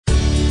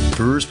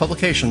Brewers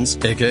Publications,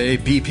 aka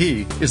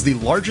BP, is the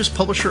largest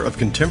publisher of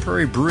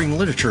contemporary brewing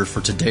literature for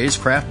today's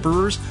craft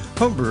brewers,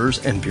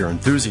 homebrewers, and beer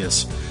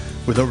enthusiasts.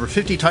 With over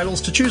 50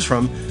 titles to choose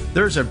from,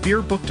 there's a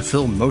beer book to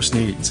fill most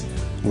needs.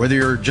 Whether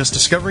you're just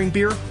discovering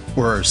beer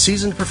or a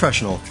seasoned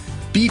professional,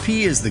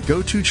 BP is the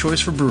go-to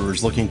choice for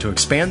brewers looking to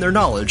expand their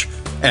knowledge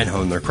and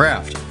hone their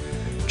craft.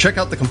 Check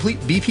out the complete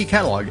BP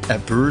catalog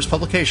at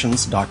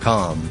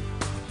brewerspublications.com.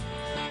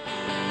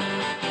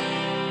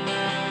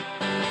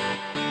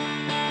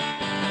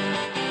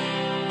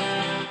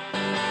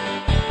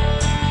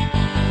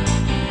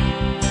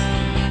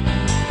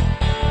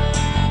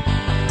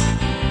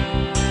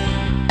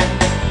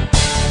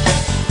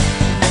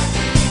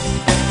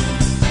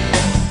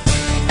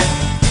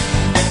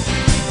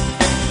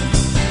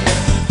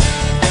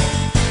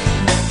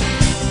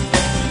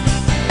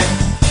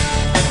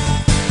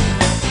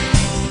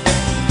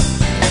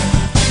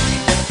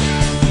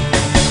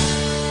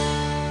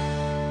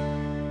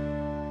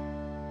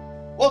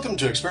 Welcome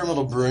to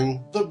Experimental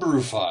Brewing, The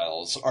Brew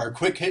Files, our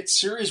quick hit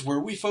series where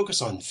we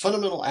focus on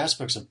fundamental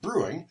aspects of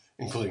brewing,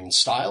 including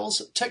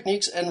styles,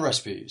 techniques, and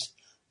recipes.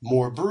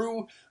 More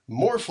brew,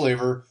 more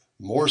flavor,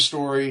 more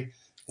story,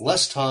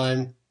 less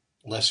time,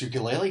 less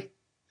ukulele.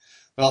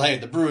 Well, hey,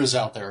 the brew is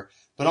out there.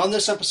 But on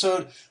this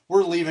episode,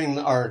 we're leaving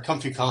our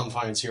comfy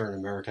confines here in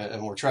America,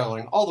 and we're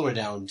traveling all the way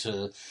down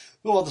to,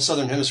 well, the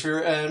Southern Hemisphere,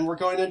 and we're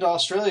going into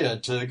Australia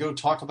to go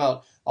talk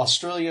about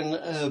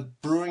Australian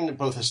brewing,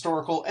 both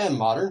historical and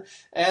modern,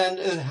 and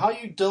how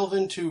you delve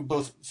into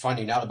both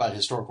finding out about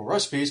historical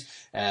recipes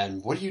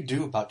and what do you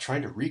do about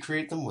trying to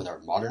recreate them with our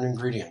modern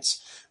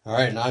ingredients. All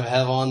right, and I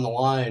have on the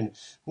line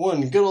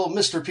one good old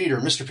Mr. Peter.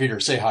 Mr. Peter,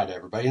 say hi to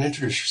everybody and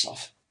introduce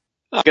yourself.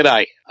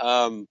 G'day.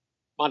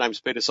 My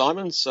name's Peter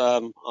Simons.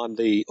 I'm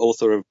the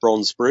author of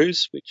Bronze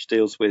Brews, which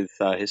deals with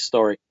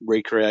historic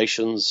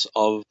recreations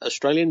of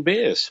Australian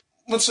beers.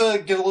 Let's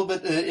get a little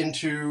bit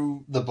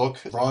into the book,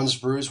 Bronze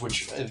Brews,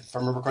 which, if I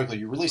remember correctly,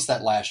 you released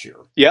that last year.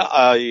 Yeah,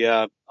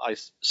 I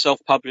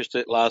self-published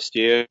it last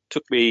year. It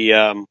took me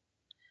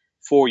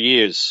 4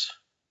 years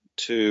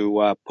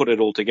to put it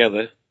all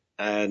together.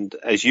 And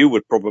as you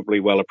would probably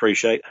well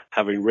appreciate,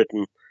 having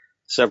written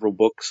several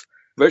books,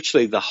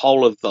 virtually the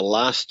whole of the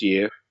last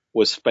year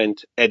was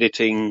spent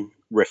editing,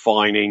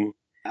 refining,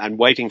 and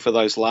waiting for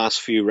those last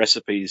few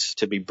recipes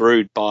to be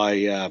brewed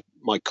by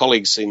my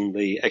colleagues in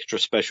the Extra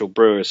Special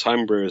Brewers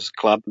Homebrewers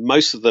Club.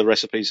 Most of the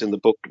recipes in the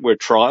book were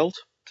trialed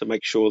to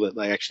make sure that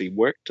they actually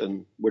worked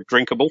and were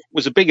drinkable. It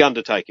was a big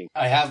undertaking.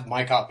 I have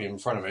my copy in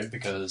front of me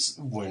because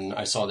when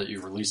I saw that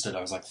you released it,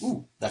 I was like,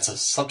 ooh, that's a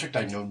subject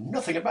I know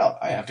nothing about.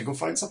 I have to go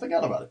find something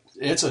out about it.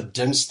 It's a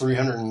dense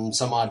 300 and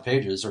some odd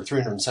pages, or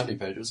 370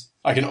 pages.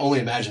 I can only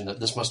imagine that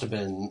this must have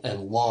been a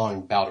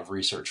long bout of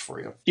research for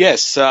you.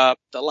 Yes, the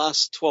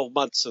last 12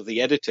 months of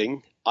the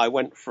editing, I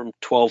went from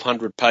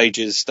 1,200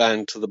 pages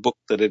down to the book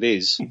that it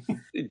is.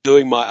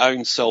 Doing my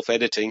own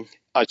self-editing,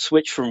 I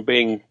switched from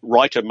being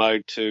writer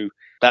mode to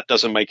that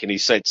doesn't make any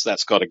sense,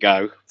 that's got to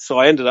go. So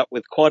I ended up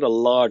with quite a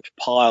large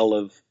pile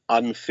of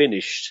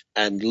unfinished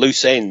and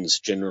loose ends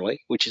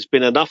generally, which has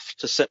been enough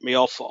to set me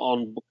off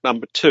on book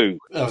number 2.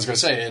 I was going to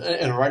say,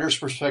 in a writer's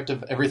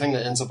perspective, everything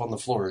that ends up on the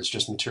floor is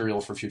just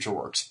material for future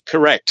works.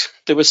 Correct.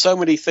 There were so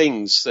many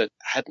things that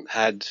hadn't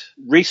had.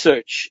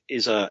 Research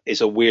is a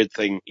weird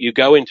thing. You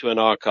go into an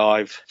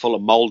archive full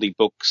of moldy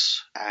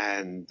books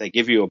and they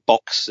give you a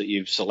box that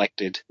you've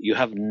selected. You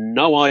have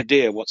no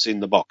idea what's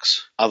in the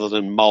box other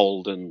than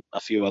mold and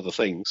a few other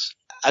things.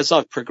 As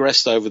I've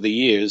progressed over the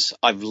years,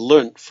 I've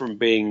learnt from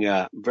being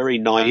very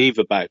naive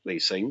about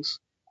these things.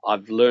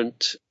 I've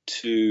learnt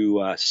to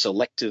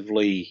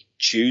selectively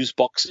choose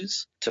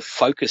boxes, to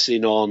focus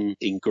in on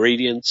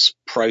ingredients,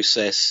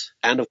 process,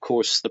 and of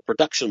course the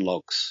production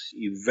logs.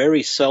 You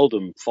very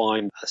seldom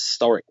find a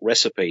historic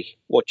recipe.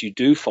 What you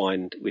do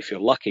find, if you're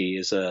lucky,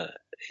 is a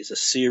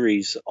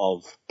series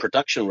of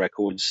production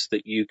records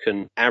that you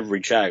can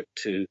average out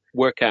to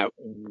work out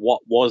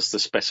what was the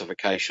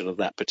specification of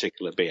that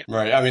particular beer.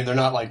 Right. I mean, they're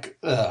not like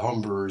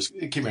homebrewers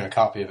keeping a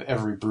copy of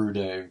every brew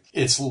day.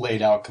 It's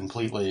laid out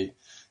completely.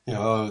 You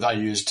know, I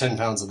used 10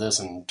 pounds of this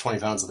and 20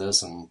 pounds of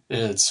this, and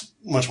it's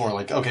much more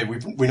like, okay,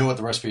 we know what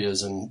the recipe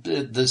is, and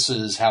this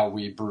is how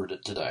we brewed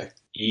it today.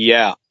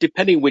 Yeah.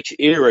 Depending which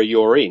era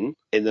you're in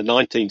the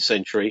 19th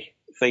century,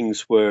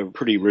 things were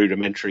pretty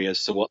rudimentary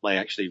as to what they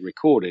actually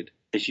recorded.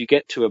 As you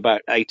get to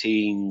about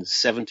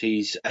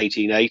 1870s,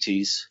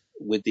 1880s,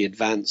 with the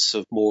advance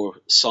of more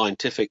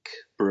scientific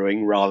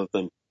brewing rather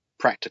than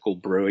practical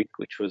brewing,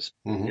 which was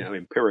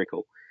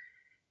empirical,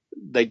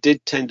 they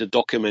did tend to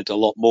document a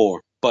lot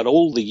more. But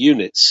all the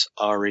units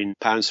are in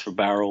pounds per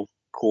barrel,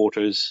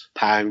 quarters,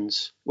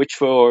 pounds, which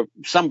for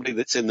somebody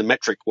that's in the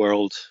metric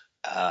world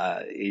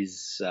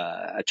is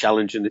a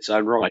challenge in its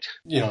own right.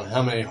 You know,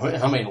 how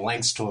many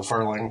lengths to a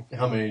furling,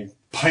 how many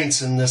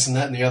pints in this and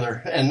that and the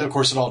other. And, of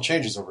course, it all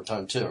changes over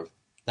time, too.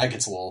 That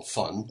gets a little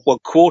fun. Well,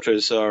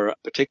 quarters are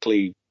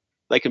particularly,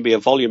 they can be a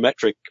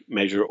volumetric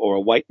measure or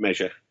a weight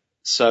measure.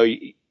 So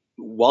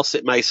whilst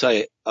it may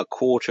say a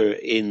quarter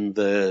in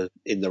the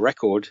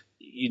record,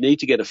 you need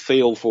to get a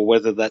feel for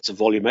whether that's a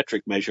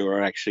volumetric measure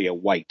or actually a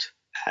weight.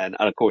 And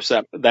of course,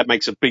 that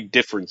makes a big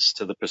difference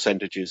to the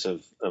percentages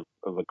of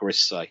a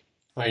grist, say.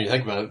 When you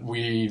think about it,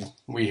 we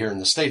here in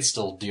the States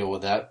still deal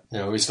with that.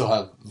 We still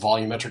have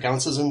volumetric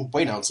ounces and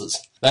weight ounces.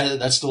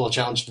 That's still a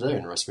challenge today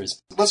in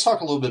recipes. Let's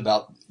talk a little bit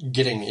about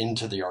getting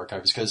into the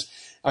archives, because,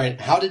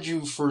 how did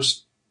you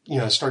first,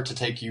 start to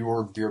take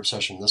your beer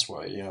obsession this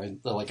way?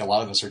 Like a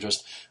lot of us are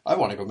just, I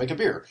want to go make a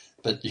beer.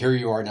 But here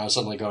you are now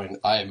suddenly going,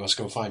 I must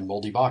go find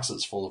moldy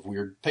boxes full of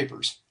weird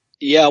papers.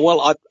 Yeah,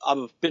 well,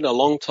 I've been a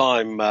long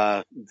time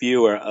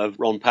viewer of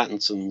Ron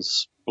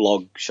Pattinson's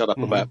blog, Shut Up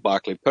About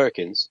Barclay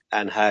Perkins,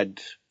 and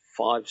had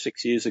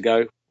 5-6 years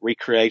ago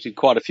recreated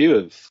quite a few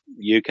of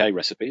UK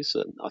recipes.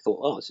 And I thought,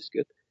 oh, this is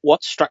good.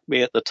 What struck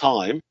me at the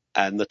time,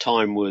 and the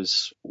time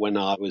was when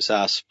I was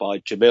asked by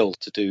Jamil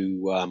to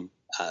do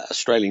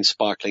Australian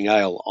Sparkling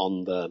Ale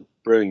on the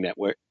Brewing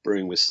Network,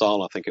 Brewing with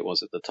Style, I think it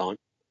was at the time.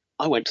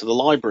 I went to the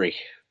library.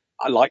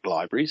 I like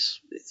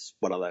libraries. It's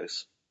one of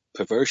those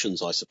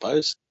perversions, I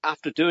suppose.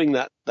 After doing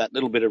that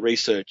little bit of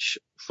research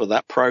for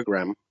that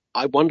program,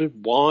 I wondered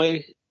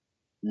why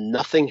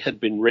nothing had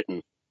been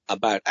written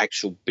about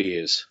actual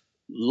beers.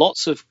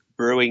 Lots of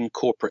brewing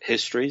corporate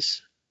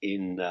histories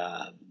in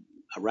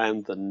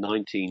around the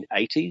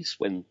 1980s,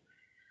 when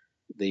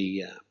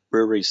the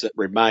breweries that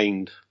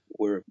remained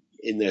were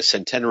in their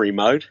centenary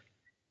mode.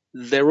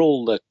 They're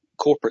all the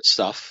corporate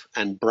stuff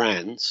and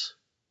brands,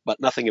 but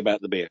nothing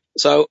about the beer.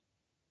 So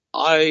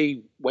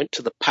I went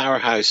to the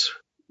Powerhouse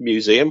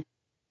Museum,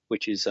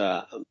 which is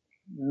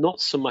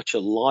not so much a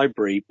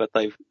library, but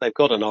they've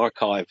got an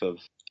archive of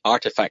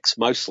artifacts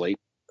mostly,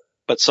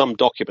 but some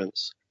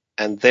documents.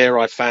 And there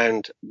I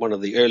found one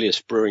of the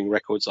earliest brewing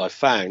records I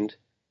found,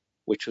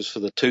 which was for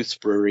the Tooths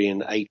Brewery in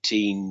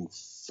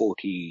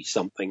 1840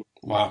 something.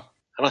 Wow.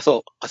 And I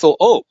thought,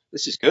 oh,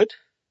 this is good.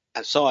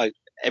 And so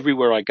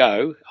everywhere I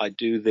go, I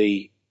do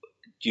do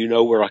you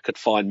know where I could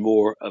find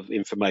more of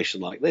information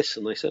like this?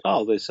 And they said,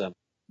 oh, there's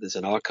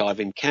an archive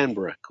in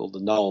Canberra called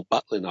the Noel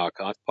Butlin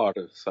Archive, part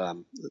of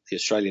the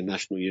Australian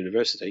National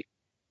University.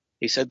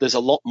 He said, there's a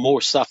lot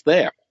more stuff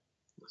there.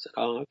 I said,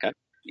 oh, okay.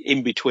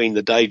 In between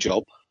the day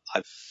job,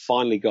 I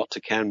finally got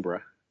to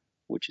Canberra,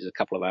 which is a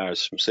couple of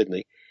hours from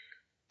Sydney,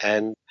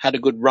 and had a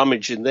good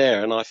rummage in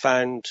there. And I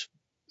found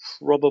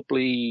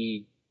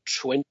probably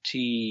 20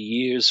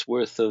 years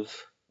worth of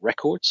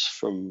records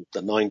from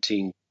the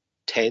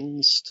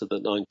 1910s to the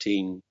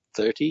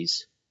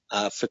 1930s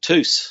for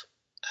Tooths.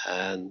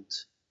 And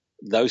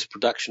those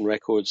production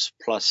records,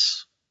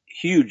 plus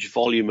huge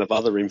volume of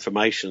other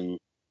information,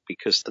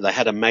 because they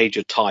had a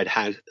major tied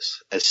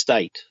house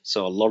estate.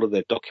 So a lot of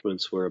their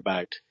documents were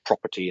about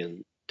property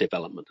and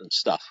development and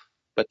stuff.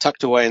 But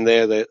tucked away in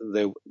there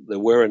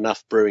were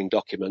enough brewing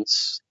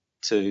documents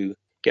to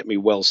get me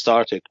well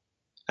started.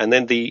 And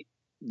then the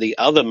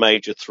other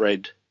major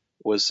thread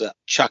was that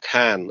Chuck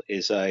Hahn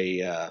is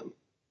a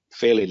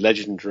fairly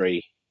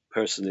legendary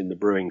person in the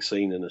brewing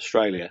scene in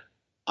Australia.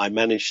 I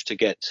managed to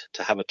get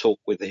to have a talk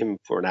with him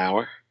for an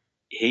hour.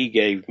 He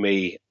gave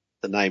me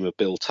the name of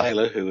Bill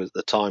Taylor, who at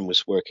the time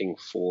was working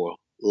for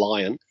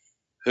Lion,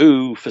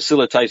 who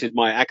facilitated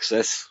my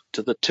access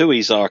to the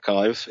Tooheys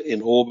archive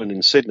in Auburn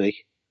in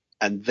Sydney,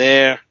 and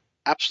their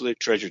absolute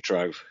treasure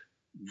trove.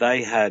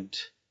 They had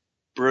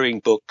brewing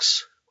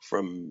books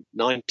from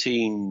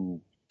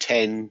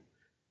 1910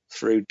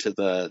 through to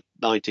the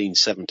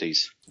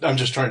 1970s. I'm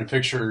just trying to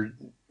picture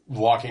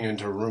walking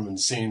into a room and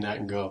seeing that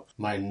and go,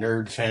 my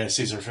nerd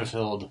fantasies are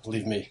fulfilled,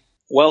 leave me.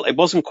 Well, it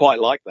wasn't quite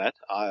like that.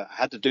 I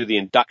had to do the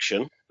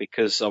induction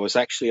because I was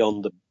actually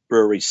on the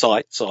brewery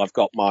site. So I've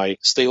got my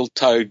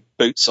steel-toed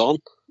boots on,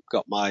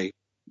 got my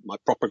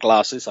proper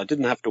glasses. I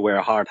didn't have to wear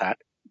a hard hat.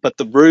 But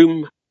the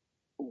room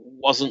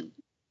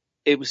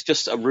it was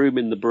just a room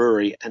in the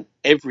brewery, and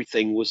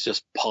everything was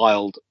just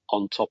piled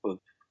on top of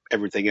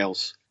everything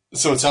else.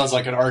 So it sounds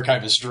like an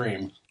archivist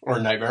dream or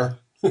a nightmare.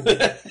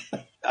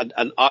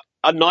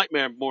 A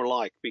nightmare more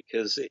like,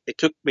 because it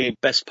took me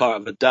best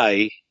part of a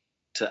day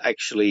to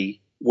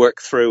actually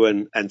work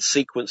through and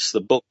sequence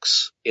the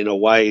books in a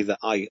way that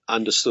I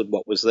understood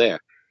what was there.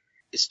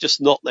 It's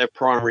just not their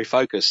primary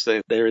focus.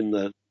 They're in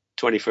the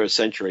 21st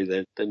century.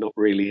 They're not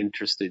really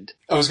interested.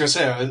 I was going to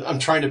say, I'm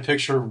trying to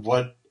picture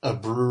what a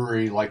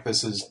brewery like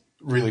this is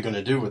really going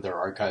to do with their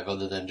archive,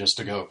 other than just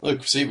to go,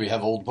 look, see, we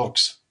have old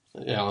books,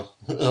 old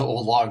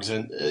logs.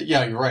 And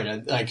yeah, you're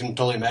right. I can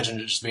totally imagine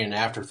it just being an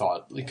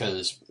afterthought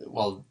because,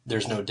 well,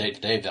 there's no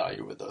day-to-day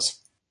value with this.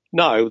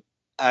 No,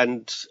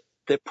 and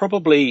there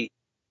probably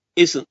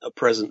isn't a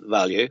present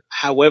value.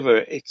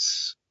 However,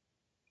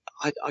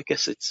 I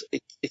guess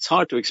it's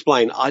hard to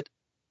explain. I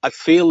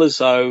feel as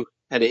though,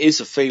 and it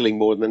is a feeling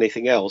more than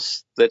anything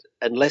else, that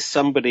unless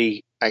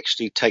somebody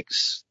actually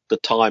takes the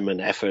time and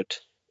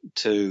effort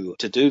to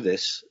do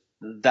this,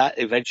 that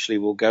eventually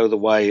will go the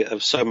way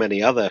of so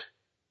many other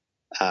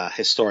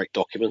historic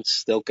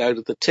documents. They'll go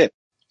to the tip.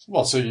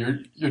 Well, so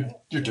you're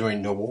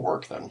doing noble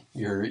work then.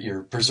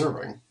 You're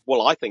preserving.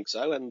 Well, I think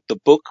so. And the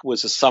book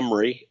was a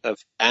summary of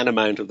an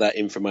amount of that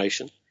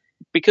information.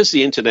 Because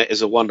the internet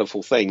is a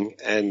wonderful thing,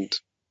 and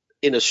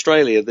in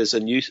Australia, there's a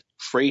new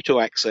free to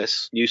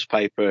access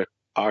newspaper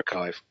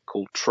archive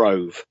called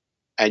Trove,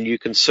 and you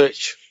can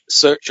search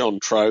on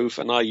Trove,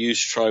 and I use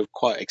Trove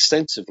quite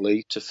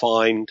extensively to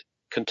find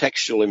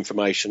contextual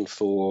information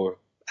for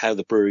how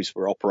the breweries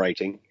were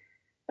operating,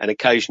 and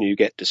occasionally you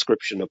get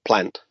description of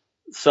plant.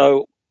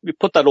 So you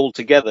put that all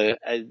together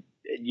and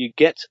you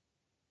get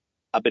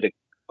a bit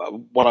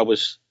of what I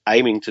was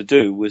aiming to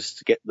do was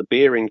to get the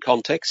beer in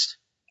context,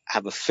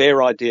 have a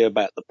fair idea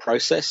about the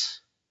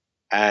process,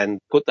 and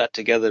put that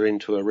together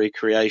into a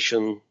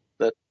recreation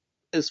that,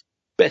 as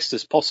best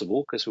as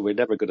possible, because we're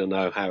never going to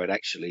know how it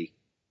actually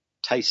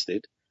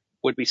tasted,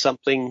 would be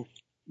something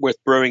worth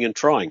brewing and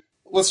trying.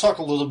 Let's talk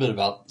a little bit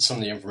about some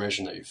of the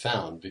information that you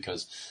found,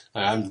 because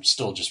I'm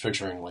still just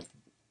picturing like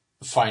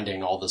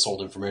finding all this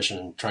old information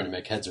and trying to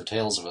make heads or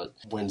tails of it.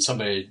 When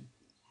somebody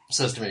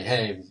says to me,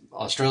 hey,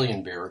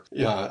 Australian beer,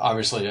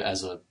 obviously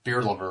as a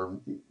beer lover,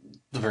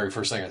 the very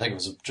first thing I think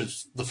was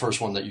just the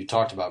first one that you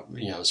talked about,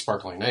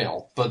 sparkling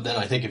ale. But then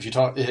I think if you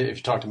talk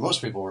to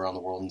most people around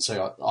the world and say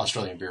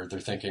Australian beer, they're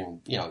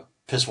thinking,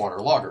 pisswater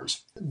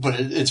lagers. But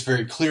it's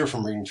very clear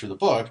from reading through the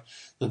book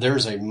that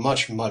there's a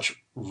much, much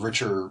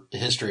richer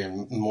history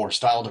and more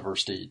style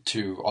diversity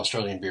to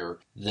Australian beer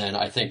than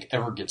I think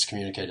ever gets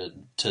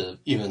communicated to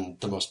even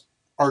the most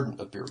ardent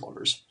of beer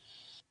lovers.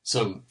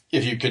 So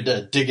if you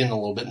could dig in a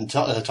little bit and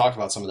talk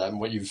about some of that and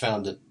what you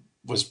found that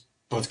was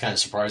both kind of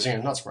surprising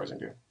and not surprising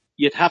to you.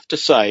 You'd have to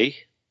say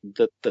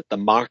that the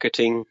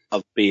marketing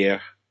of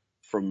beer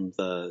from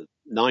the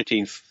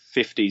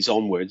 1950s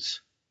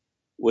onwards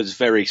was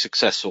very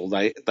successful.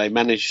 They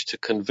managed to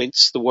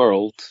convince the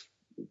world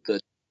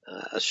that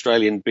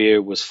Australian beer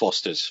was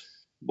Foster's.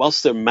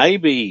 Whilst there may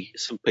be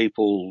some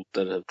people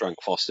that have drunk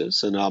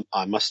Foster's, and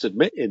I must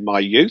admit, in my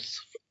youth,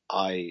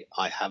 I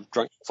have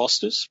drunk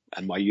Foster's,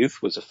 and my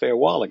youth was a fair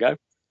while ago,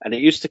 and it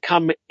used to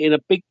come in a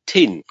big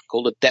tin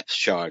called a depth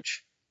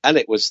charge, and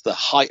it was the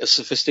height of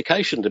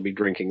sophistication to be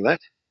drinking that,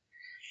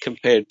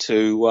 compared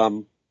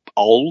to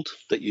old,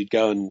 that you'd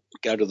go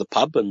to the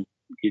pub and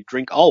you'd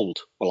drink old.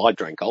 Well, I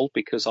drank old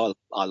because I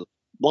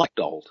liked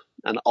old,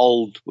 and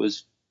old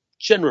was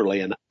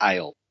generally an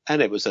ale,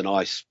 and it was a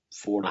nice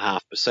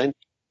 4.5%,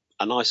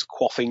 a nice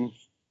quaffing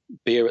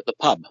beer at the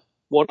pub.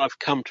 What I've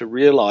come to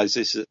realize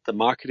is that the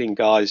marketing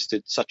guys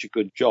did such a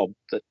good job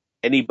that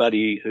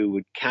anybody who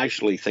would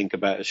casually think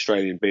about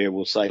Australian beer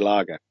will say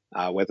lager,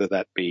 whether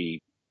that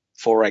be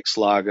 4X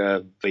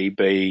lager,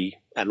 VB,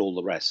 and all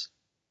the rest.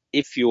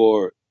 If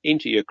you're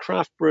into your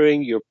craft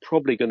brewing, you're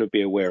probably going to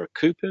be aware of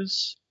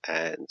Coopers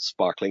and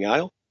sparkling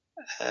ale.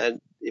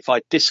 And if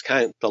I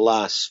discount the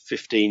last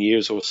 15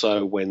 years or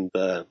so when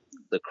the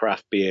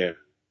craft beer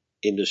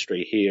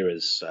industry here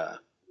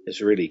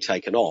has really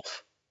taken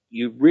off,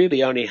 you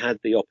really only had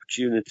the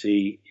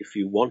opportunity if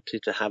you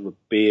wanted to have a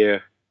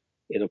beer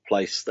in a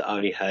place that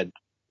only had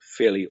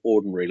fairly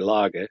ordinary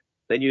lager,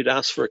 then you'd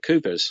ask for a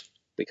Coopers,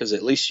 because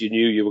at least you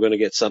knew you were going to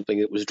get something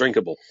that was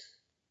drinkable.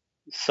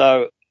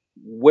 So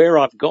where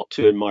I've got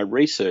to in my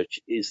research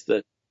is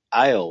that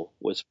ale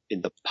was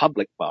in the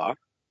public bar,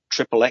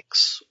 Triple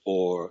X,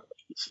 or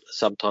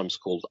sometimes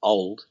called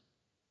Old.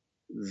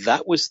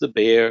 That was the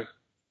beer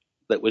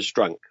that was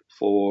drunk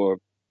for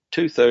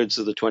 2/3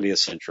 of the 20th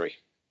century.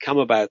 Come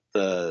about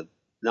the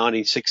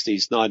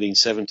 1960s,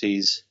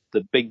 1970s,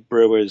 the big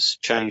brewers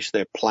changed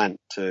their plant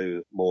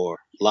to more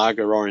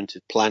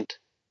lager-oriented plant,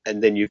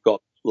 and then you've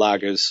got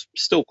lagers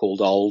still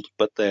called Old,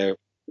 but they're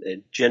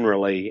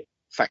generally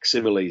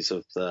facsimiles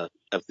of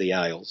the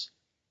ales.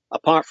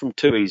 Apart from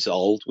Tooheys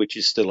Old, which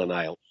is still an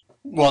ale.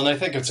 Well, and I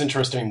think it's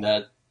interesting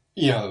that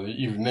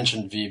you've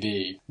mentioned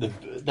VB.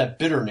 That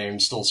bitter name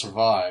still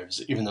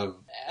survives, even though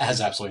it has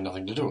absolutely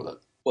nothing to do with it.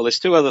 Well, there's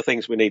two other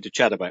things we need to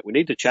chat about. We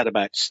need to chat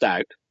about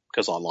stout,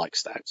 because I like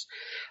stouts.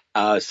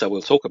 So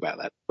we'll talk about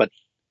that. But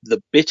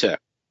the bitter,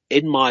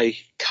 in my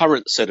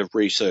current set of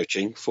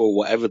researching for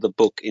whatever the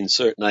book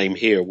insert name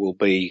here will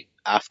be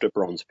after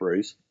Bronze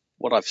Brews,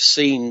 what I've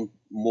seen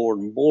more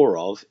and more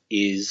of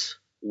is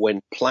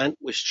when plant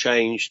was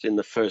changed in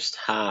the first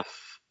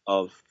half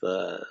of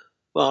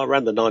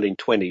around the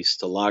 1920s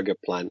to lager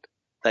plant,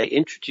 they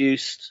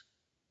introduced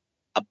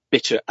a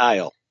bitter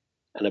ale.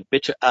 And a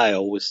bitter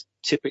ale was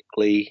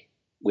typically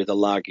with a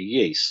lager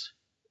yeast.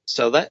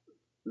 So that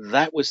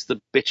was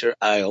the bitter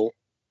ale,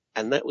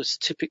 and that was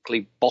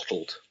typically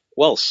bottled.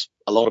 Whilst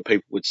a lot of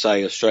people would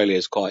say Australia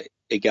is quite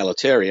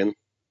egalitarian,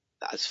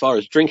 as far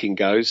as drinking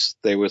goes,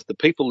 there was the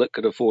people that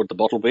could afford the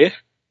bottle beer,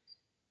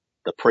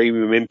 the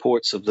premium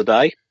imports of the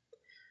day,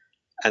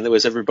 and there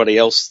was everybody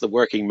else, the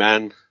working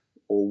man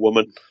or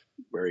woman,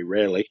 very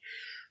rarely,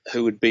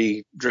 who would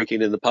be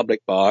drinking in the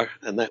public bar,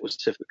 and that was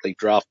typically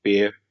draft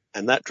beer,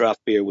 and that draft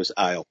beer was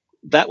ale.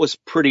 That was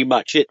pretty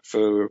much it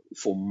for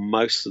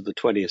most of the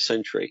 20th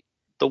century.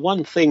 The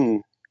one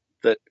thing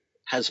that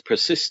has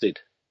persisted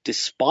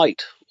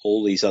despite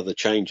all these other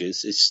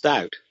changes is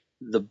stout.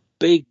 The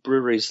big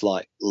breweries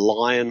like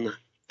Lion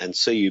and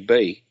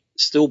CUB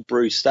still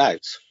brew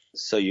stouts.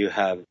 So you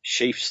have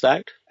Sheaf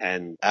Stout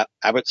and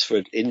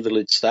Abbotsford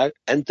Invalid Stout,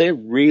 and they're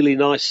really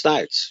nice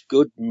stouts.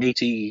 Good,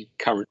 meaty,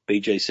 current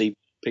BJCP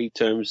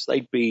terms,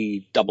 they'd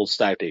be double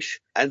stoutish.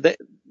 And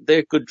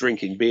they're good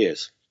drinking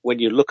beers. When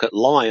you look at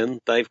Lion,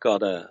 they've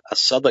got a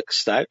Southwark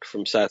Stout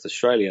from South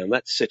Australia, and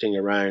that's sitting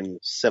around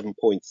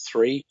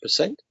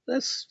 7.3%.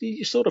 That's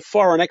you sort of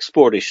foreign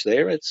exportish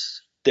there.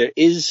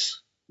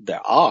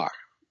 There are,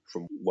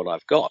 from what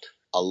I've got,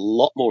 a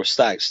lot more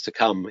stouts to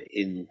come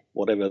in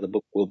whatever the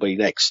book will be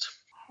next.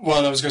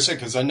 Well, I was going to say,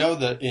 because I know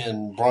that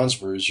in Bronze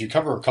Brews, you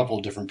cover a couple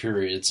of different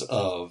periods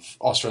of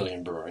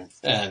Australian brewing,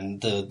 and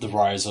the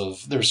rise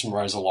of, there's some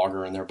rise of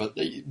lager in there, but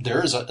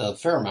there is a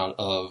fair amount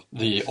of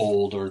the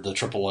old or the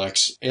triple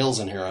X ales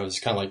in here. I was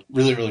kind of like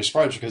really, really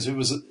surprised because it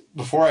was,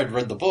 before I'd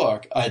read the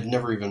book, I had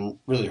never even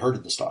really heard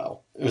of the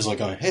style. It was like,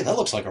 going, hey, that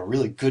looks like a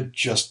really good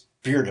just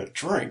beer to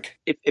drink.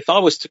 If I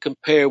was to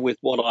compare with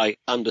what I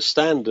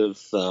understand of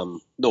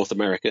North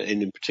America,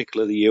 and in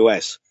particular the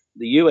US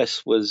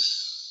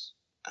was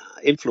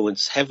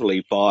influenced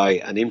heavily by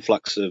an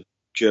influx of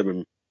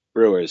German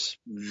brewers.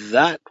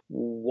 That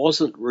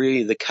wasn't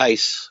really the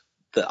case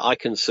that I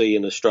can see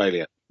in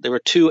Australia. There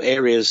are two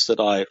areas that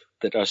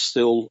are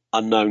still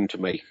unknown to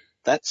me.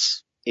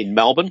 That's in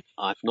Melbourne.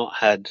 I've not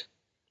had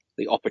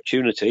the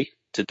opportunity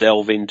to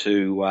delve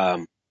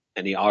into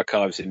any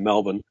archives in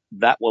Melbourne.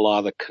 That will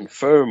either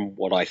confirm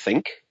what I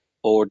think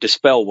or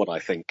dispel what I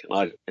think.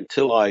 And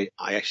until I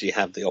actually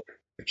have the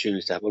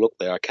opportunity to have a look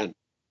there,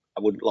 I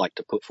wouldn't like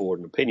to put forward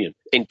an opinion.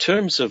 In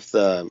terms of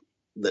the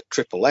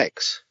Triple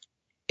X,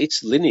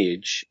 its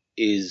lineage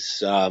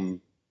is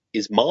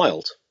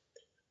mild.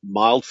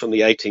 Mild from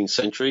the 18th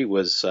century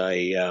was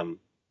a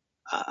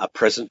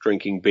present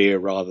drinking beer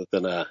rather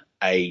than a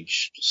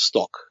aged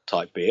stock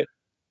type beer.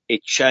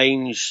 It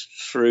changed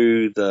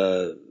through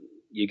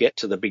you get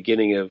to the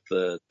beginning of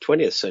the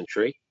 20th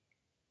century,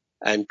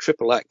 and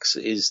Triple X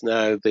is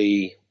now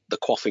the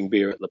quaffing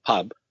beer at the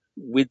pub,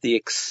 with the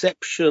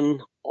exception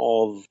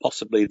of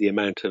possibly the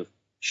amount of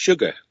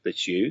sugar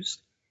that's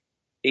used.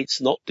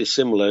 It's not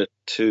dissimilar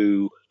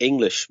to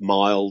English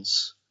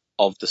milds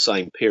of the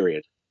same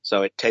period.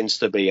 So it tends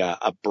to be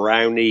a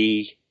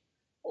brownie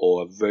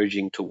or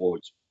verging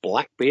towards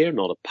black beer,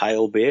 not a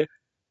pale beer.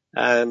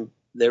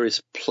 There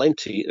is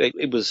plenty.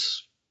 It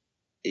was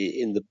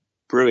in the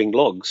brewing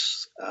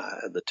logs,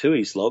 the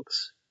Tooheys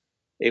logs,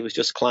 it was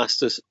just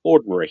classed as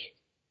ordinary.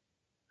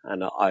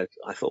 And I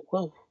thought,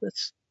 well,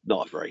 that's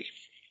not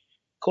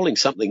calling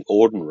something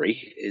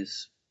ordinary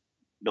is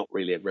not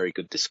really a very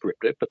good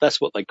descriptor, but that's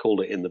what they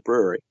called it in the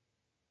brewery.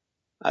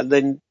 And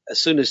then as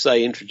soon as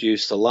they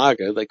introduced the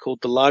lager, they called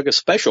the lager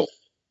special.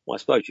 Well, I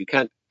suppose you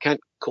can't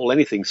call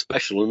anything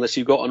special unless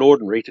you've got an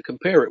ordinary to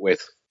compare it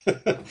with.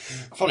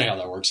 Funny how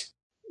that works.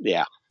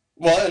 Yeah.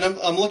 Well, and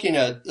I'm looking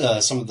at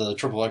some of the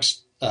Triple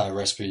X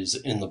recipes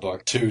in the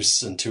book,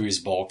 Toos and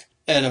Tooheys Bulk.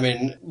 And I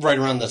mean, right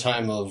around the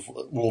time of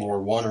World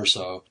War I or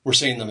so, we're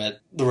seeing them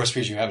at the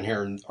recipes you have in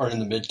here are in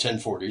the mid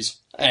 1040s.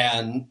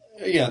 And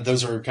yeah,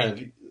 those are kind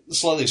of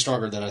slightly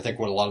stronger than I think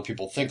what a lot of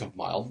people think of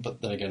mild.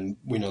 But then again,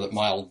 we know that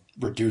mild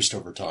reduced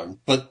over time.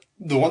 But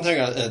the one thing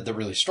that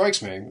really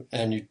strikes me,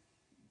 and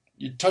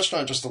you touched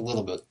on it just a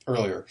little bit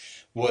earlier,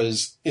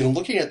 was in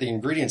looking at the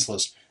ingredients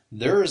list,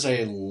 there is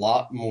a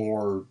lot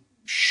more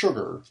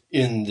sugar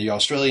in the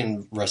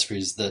Australian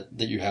recipes that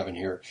you have in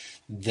here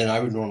than I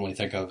would normally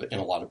think of in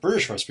a lot of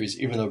British recipes,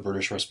 even though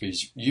British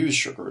recipes use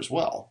sugar as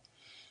well.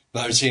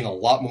 But I'm seeing a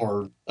lot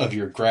more of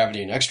your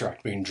gravity and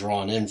extract being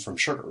drawn in from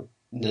sugar.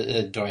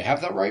 Do I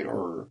have that right?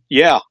 Or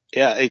Yeah.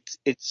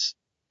 It's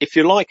if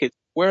you like it,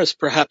 whereas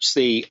perhaps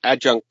the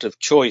adjunct of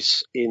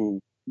choice in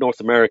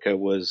North America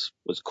was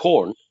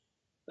corn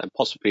and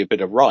possibly a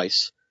bit of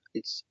rice.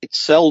 It's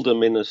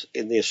seldom in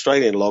the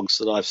Australian logs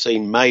that I've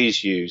seen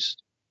maize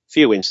used.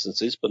 Few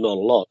instances, but not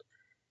a lot.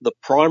 The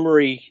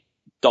primary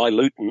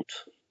dilutant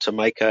to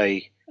make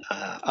a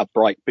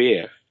bright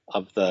beer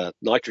of the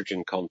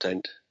nitrogen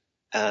content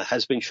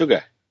has been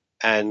sugar,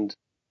 and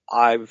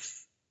I've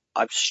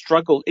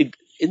struggled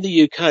in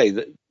the UK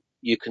that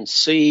you can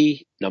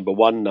see number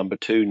 1, number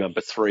 2,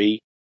 number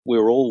 3.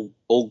 We're all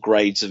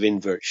grades of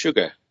invert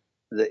sugar.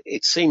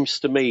 It seems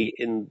to me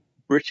in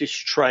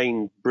British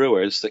trained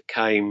brewers that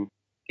came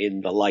in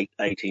the late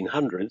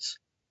 1800s,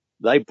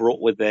 they brought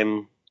with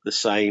them the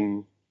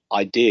same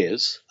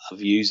ideas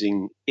of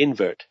using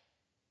invert.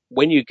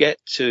 When you get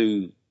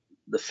to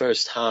the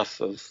first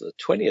half of the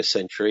 20th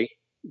century,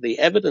 the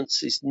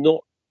evidence is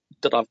not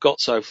that I've got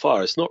so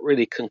far. It's not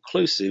really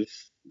conclusive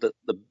that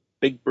the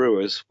big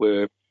brewers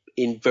were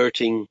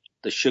inverting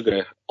the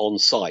sugar on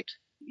site.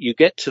 You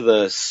get to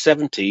the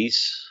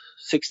 60s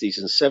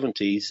and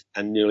 70s,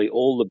 and nearly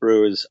all the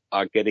brewers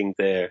are getting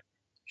their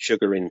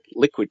sugar in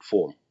liquid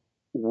form.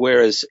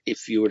 Whereas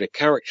if you were to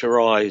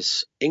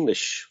characterize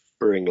English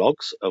brewing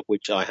logs, of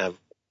which I have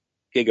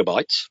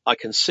gigabytes, I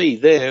can see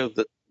there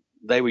that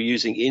they were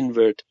using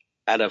invert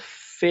at a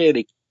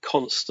fairly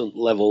constant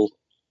level,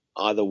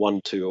 either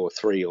 1, 2, or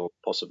 3, or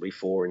possibly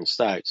 4 in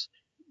stouts.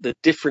 The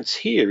difference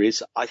here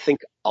is, I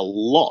think, a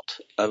lot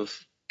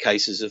of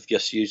cases of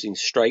just using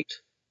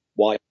straight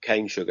white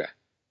cane sugar.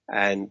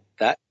 And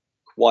that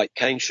white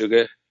cane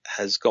sugar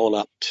has gone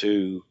up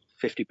to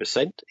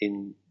 50%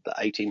 in the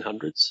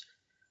 1800s.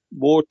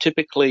 More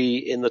typically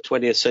in the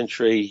 20th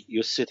century,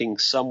 you're sitting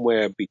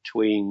somewhere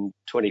between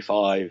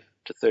 25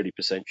 to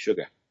 30%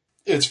 sugar.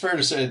 It's fair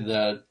to say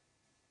that,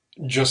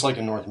 just like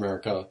in North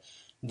America,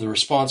 the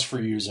response for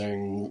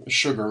using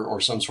sugar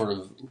or some sort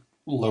of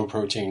low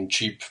protein,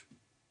 cheap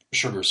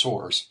sugar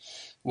source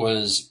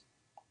was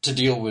to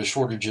deal with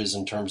shortages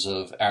in terms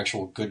of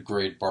actual good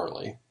grade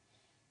barley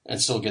and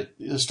still get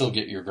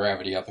your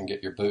gravity up and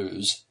get your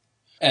booze.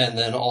 And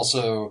then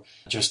also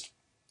just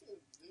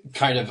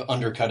kind of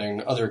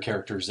undercutting other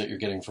characters that you're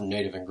getting from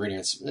native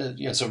ingredients.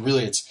 So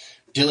really it's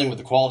dealing with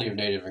the quality of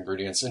native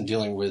ingredients and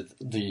dealing with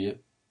the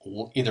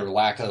either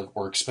lack of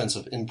or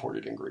expensive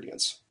imported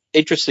ingredients.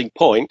 Interesting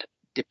point.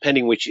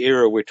 Depending which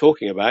era we're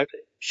talking about,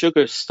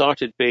 sugar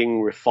started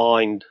being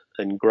refined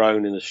and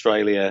grown in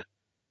Australia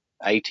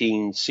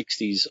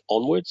 1860s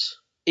onwards.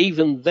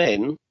 Even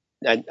then,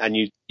 and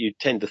you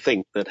tend to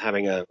think that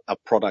having a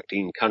product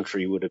in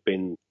country would have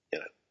been,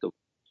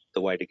 the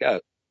way to go.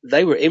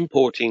 They were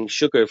importing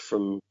sugar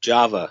from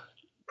Java,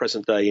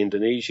 present day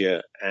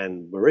Indonesia,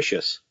 and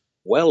Mauritius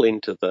well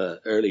into the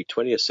early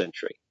 20th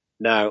century.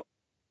 Now,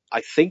 I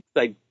think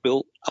they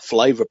built a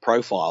flavor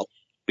profile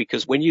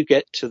because when you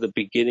get to the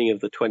beginning of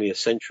the 20th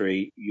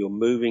century, you're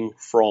moving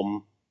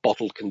from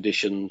bottle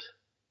conditioned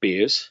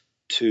beers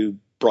to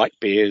bright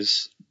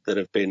beers that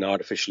have been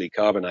artificially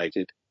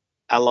carbonated.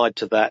 Allied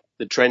to that,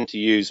 the trend to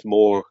use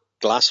more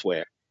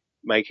glassware,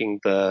 making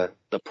the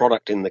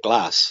product in the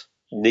glass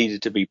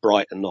needed to be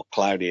bright and not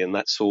cloudy and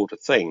that sort of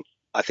thing.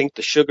 I think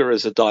the sugar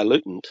as a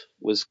diluent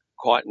was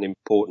quite an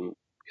important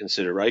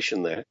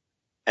consideration there.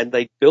 And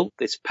they built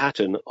this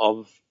pattern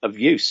of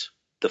use.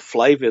 The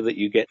flavor that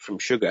you get from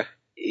sugar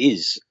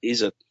is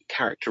a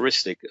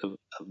characteristic of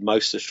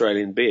most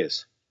Australian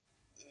beers.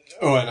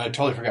 Oh, and I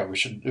totally forgot. We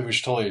should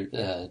totally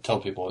tell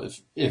people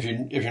if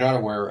you're not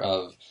aware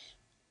of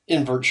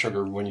invert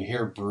sugar, when you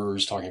hear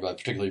brewers talking about,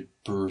 particularly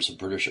brewers of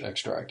British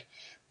extract,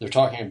 they're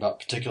talking about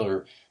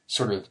particular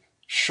sort of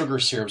sugar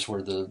syrups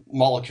where the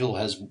molecule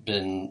has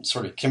been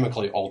sort of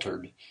chemically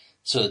altered,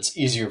 so it's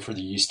easier for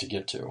the yeast to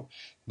get to.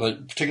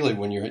 But particularly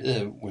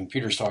when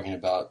Peter's talking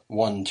about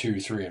 1,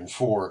 2, 3, and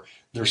 4,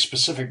 there's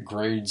specific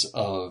grades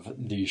of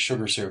the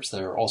sugar syrups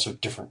that are also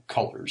different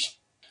colors.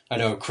 I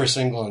know Chris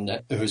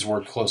England, who's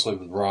worked closely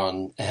with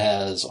Ron,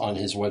 has on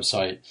his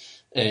website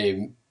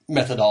a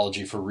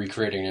methodology for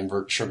recreating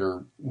invert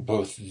sugar,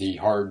 both the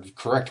hard,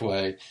 correct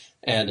way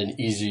and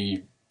an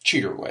easy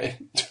cheater way.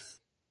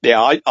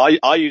 Yeah,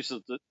 I use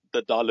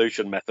the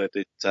dilution method.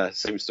 It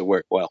seems to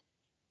work well.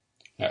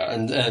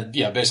 And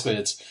basically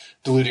it's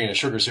diluting a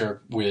sugar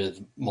syrup with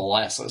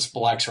molasses,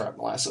 blackstrap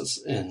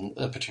molasses, in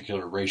a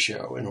particular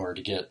ratio in order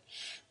to get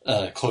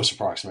a close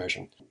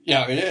approximation.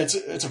 Yeah, I mean, it's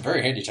a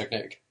very handy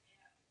technique.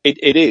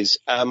 It is.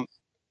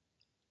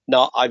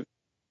 Now,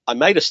 I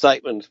made a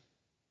statement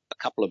a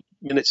couple of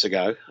minutes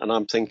ago, and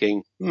I'm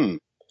thinking,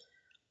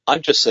 I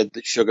just said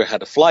that sugar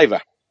had a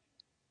flavor.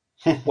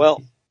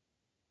 well,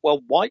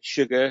 white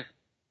sugar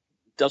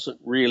doesn't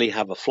really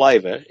have a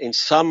flavor. In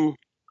some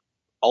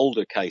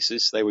older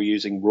cases, they were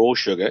using raw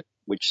sugar,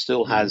 which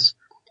still has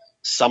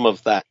some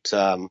of that,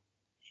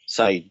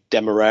 say,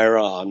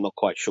 Demerara. I'm not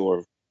quite sure.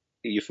 Are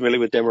you familiar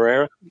with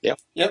Demerara? Yep,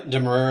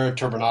 Demerara,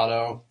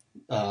 Turbinado.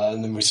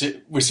 And then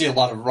we see a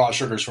lot of raw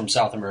sugars from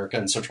South America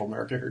and Central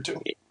America here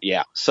too.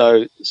 Yeah,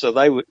 so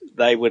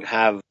they would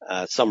have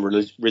some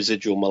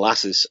residual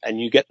molasses, and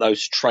you get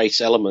those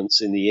trace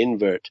elements in the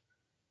invert.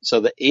 So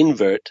the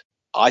invert,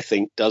 I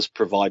think, does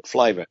provide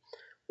flavor.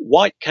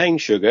 White cane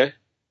sugar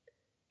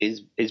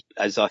is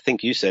as I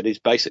think you said, is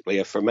basically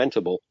a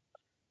fermentable.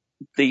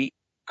 The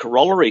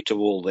corollary to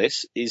all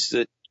this is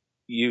that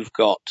you've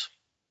got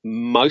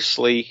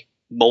mostly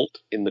malt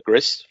in the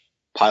grist,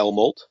 pale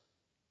malt.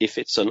 If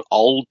it's an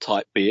old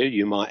type beer,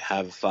 you might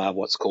have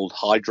what's called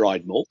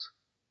hydride malt.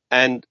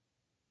 And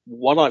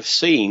what I've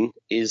seen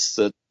is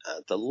that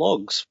the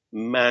logs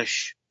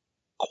mash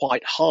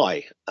quite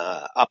high,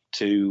 up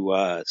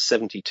to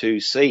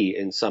 72C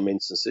in some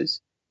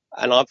instances.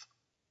 And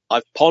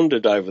I've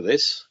pondered over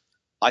this.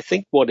 I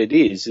think what it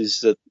is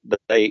that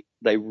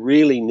they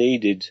really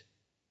needed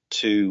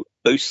to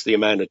boost the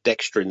amount of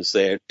dextrins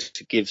there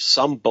to give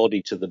some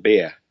body to the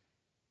beer,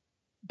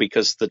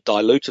 because the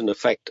diluting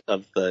effect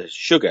of the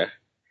sugar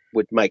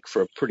would make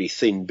for a pretty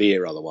thin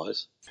beer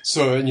otherwise.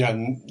 So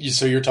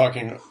you're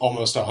talking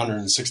almost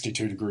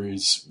 162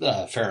 degrees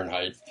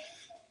Fahrenheit.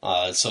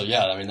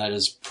 That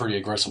is pretty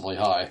aggressively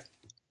high.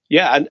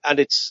 Yeah, and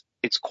it's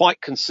quite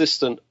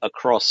consistent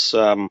across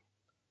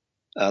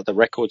the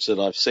records that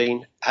I've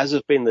seen, as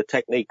have been the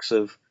techniques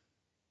of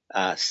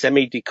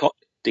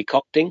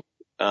semi-decocting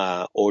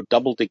or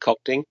double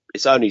decocting.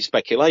 It's only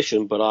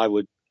speculation, but I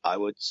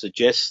would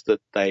suggest that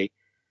the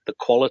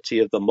quality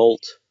of the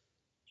malt,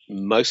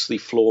 mostly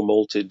floor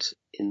malted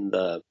in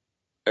the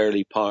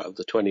early part of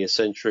the 20th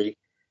century,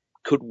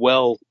 could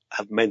well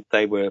have meant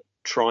they were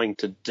trying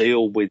to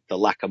deal with the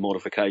lack of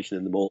modification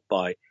in the malt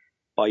by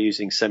by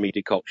using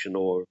semi-decoction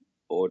or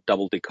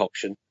double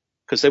decoction,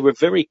 because they were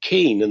very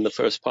keen in the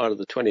first part of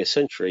the 20th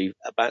century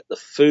about the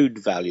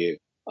food value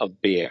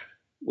of beer,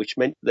 which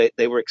meant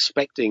they were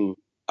expecting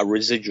a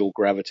residual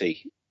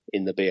gravity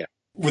in the beer.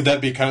 Would that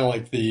be kind of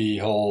like the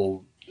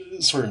whole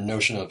sort of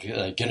notion of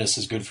Guinness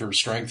is good for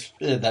strength,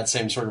 that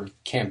same sort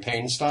of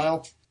campaign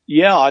style?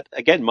 Yeah,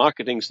 again,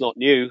 marketing's not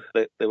new.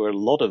 There were a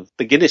lot of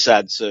the Guinness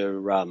ads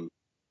are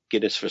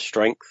Guinness for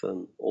strength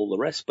and all the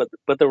rest,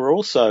 but there were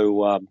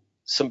also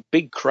some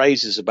big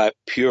crazes about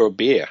pure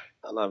beer,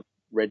 and I've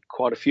read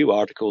quite a few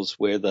articles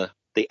where the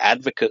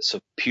advocates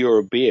of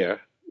pure beer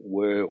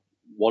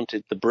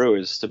wanted the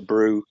brewers to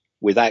brew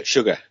without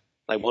sugar.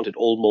 They wanted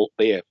all malt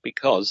beer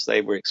because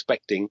they were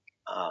expecting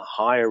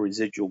higher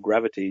residual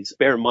gravities.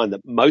 Bear in mind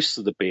that most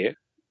of the beer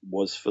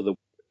was for the,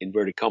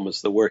 inverted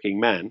commas, the working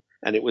man,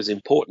 and it was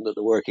important that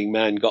the working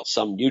man got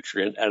some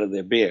nutrient out of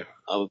their beer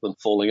other than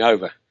falling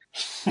over.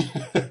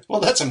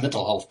 Well, that's a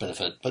mental health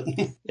benefit, but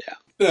yeah,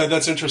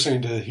 that's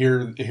interesting to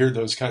hear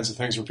those kinds of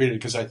things repeated,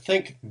 because I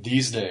think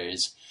these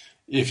days,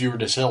 if you were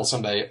to tell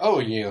somebody,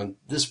 oh,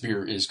 this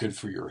beer is good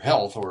for your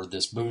health, or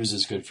this booze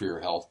is good for your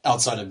health,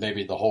 outside of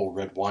maybe the whole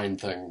red wine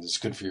thing that's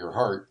good for your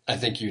heart, I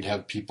think you'd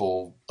have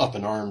people up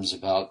in arms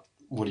about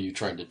what are you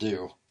trying to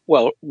do.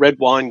 Well, red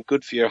wine,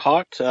 good for your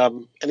heart.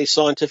 Any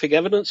scientific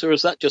evidence, or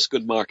is that just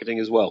good marketing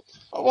as well?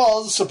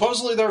 Well,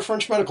 supposedly there are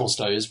French medical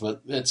studies,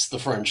 but it's the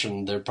French,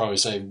 and they'd probably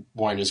say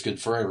wine is good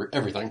for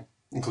everything,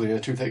 including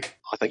a toothache.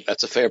 I think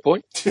that's a fair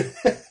point.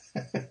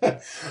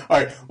 All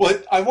right.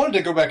 Well, I wanted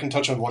to go back and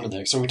touch on one of the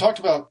things. So we talked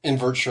about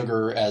invert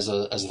sugar as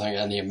a thing,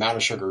 and the amount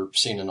of sugar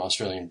seen in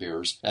Australian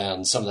beers,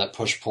 and some of that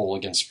push-pull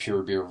against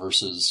pure beer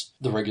versus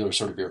the regular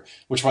sort of beer,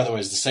 which, by the way,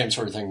 is the same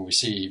sort of thing we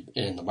see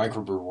in the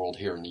microbrew world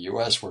here in the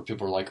U.S., where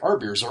people are like, our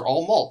beers are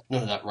all malt.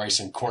 None of that rice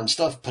and corn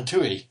stuff,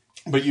 patooey.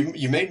 But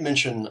you made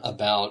mention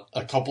about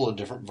a couple of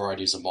different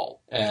varieties of malt,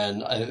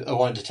 and I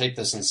wanted to take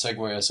this and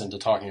segue us into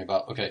talking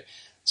about, okay,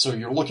 so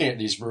you're looking at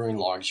these brewing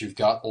logs, you've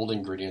got old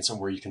ingredients, and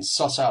where you can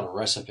suss out a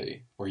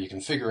recipe, where you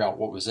can figure out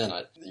what was in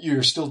it,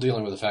 you're still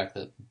dealing with the fact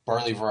that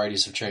barley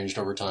varieties have changed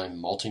over time,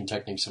 malting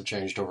techniques have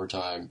changed over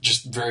time,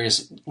 just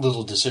various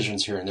little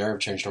decisions here and there have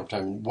changed over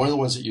time. One of the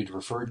ones that you'd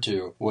referred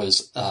to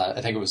was,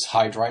 I think it was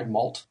high-dried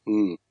malt.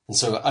 Mm. And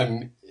so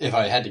if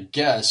I had to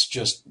guess,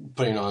 just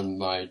putting on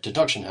my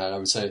deduction hat, I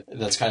would say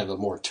that's kind of a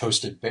more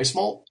toasted base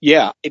malt.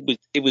 Yeah,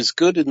 it was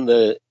good in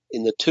the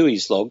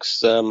Tooheys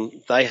logs.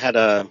 They had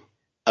a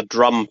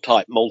drum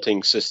type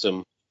malting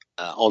system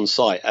on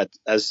site,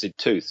 as did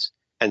Tooth's,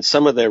 and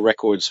some of their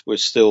records were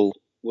still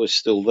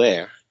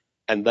there,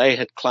 and they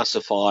had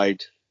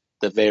classified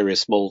the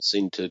various malts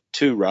into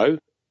 2-row,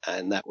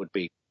 and that would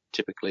be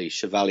typically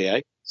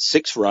Chevalier,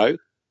 6-row,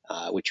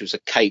 which was a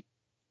Cape,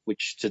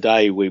 which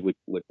today would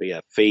be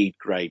a feed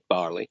grade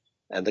barley.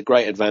 And the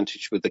great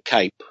advantage with the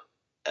Cape,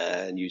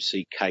 and you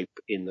see Cape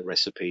in the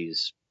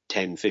recipes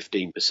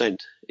 10-15%,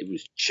 it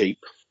was cheap.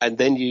 And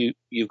then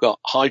you've got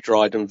high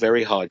dried and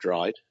very high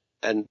dried.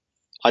 And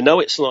I know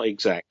it's not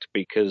exact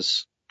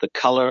because the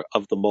color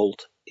of the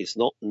malt is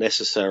not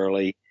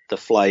necessarily the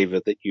flavor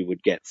that you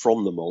would get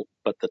from the malt,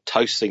 but the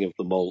toasting of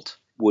the malt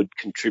would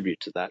contribute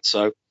to that.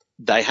 So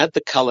they had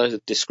the color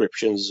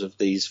descriptions of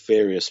these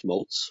various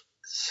malts.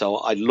 So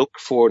I looked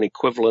for an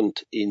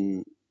equivalent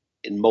in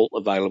malt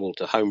available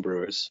to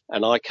homebrewers,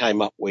 and I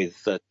came up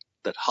with that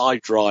high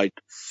dried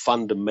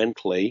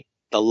fundamentally,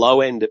 the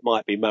low end it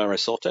might be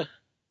Maris Otter,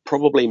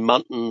 probably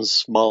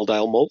Munton's mild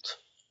ale malt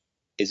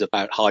is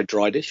about high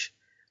driedish,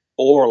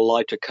 or a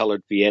lighter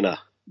coloured Vienna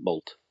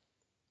malt.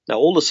 Now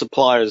all the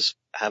suppliers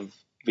have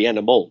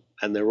Vienna malt,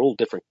 and they're all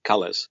different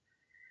colours.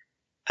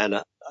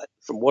 And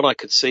from what I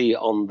could see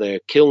on their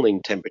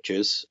kilning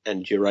temperatures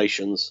and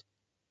durations,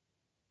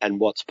 and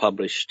what's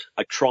published,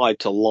 I tried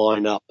to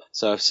line up.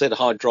 So I've said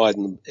high dried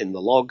in the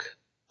log.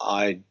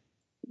 I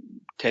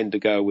tend to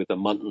go with a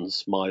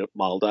Munton's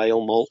mild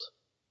ale malt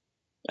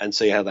and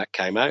see how that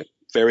came out.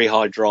 Very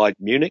high dried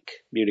Munich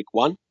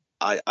 1.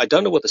 I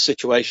don't know what the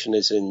situation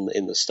is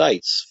in the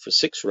States for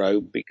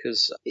 6-row,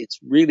 because it's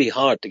really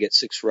hard to get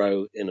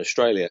 6-row in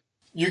Australia.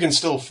 You can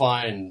still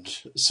find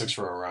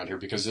 6-row around here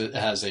because it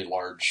has a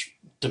large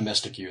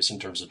domestic use in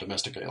terms of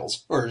domestic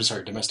ales,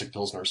 domestic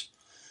pilsners.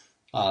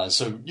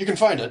 So you can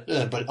find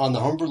it, but on the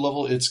homebrew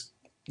level, it's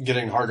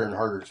getting harder and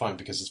harder to find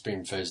because it's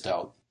being phased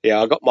out.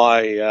 Yeah, I got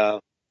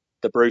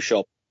the brew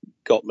shop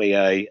got me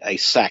a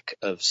sack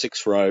of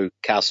 6-row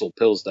Castle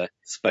Pilsner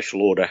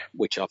special order,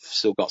 which I've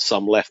still got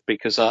some left,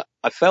 because I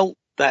felt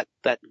that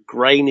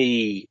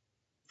grainy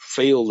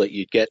feel that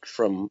you'd get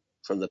from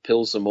the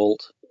Pilsner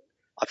malt.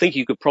 I think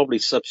you could probably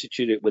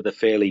substitute it with a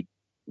fairly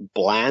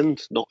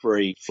bland, not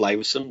very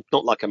flavoursome,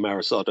 not like a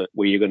Maris Otter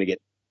where you're going to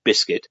get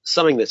biscuit.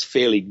 Something that's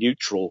fairly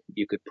neutral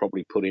you could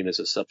probably put in as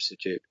a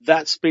substitute.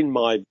 That's been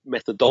my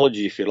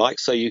methodology, if you like.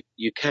 So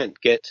you can't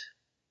get,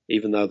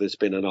 even though there's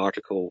been an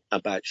article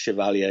about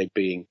Chevalier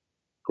being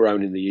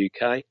grown in the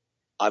UK.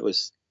 I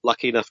was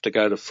lucky enough to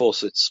go to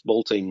Fawcett's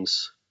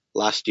Maltings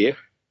last year.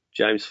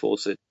 James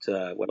Fawcett,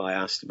 when I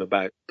asked him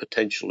about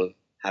potential of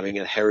having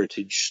a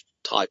heritage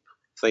type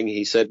thing,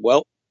 he said,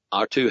 well,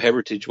 Our two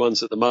heritage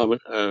ones at the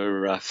moment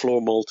are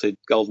floor malted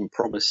Golden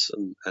Promise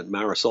and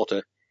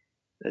Marisota,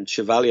 and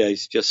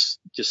Chevalier's just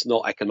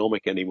not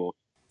economic anymore.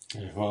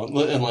 Yeah, well,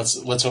 and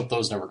let's hope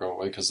those never go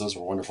away, because those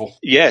are wonderful.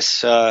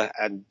 Yes,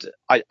 and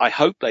I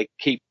hope they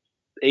keep,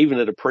 even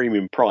at a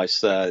premium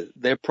price.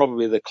 They're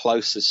probably the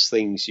closest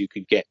things you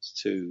could get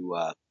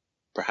to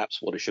perhaps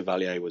what a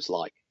Chevalier was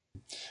like.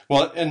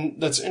 Well,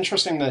 and that's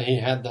interesting that he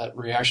had that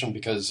reaction,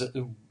 because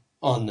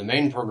on the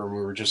main program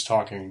we were just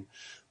talking,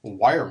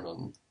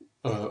 Weyermann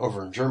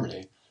over in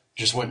Germany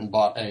just went and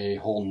bought a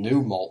whole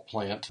new malt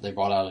plant. They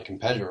bought out a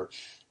competitor,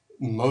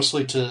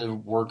 mostly to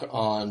work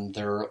on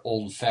their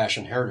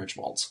old-fashioned heritage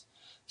malts.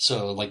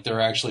 So, like, they're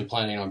actually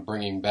planning on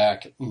bringing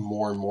back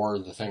more and more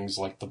of the things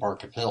like the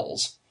Barca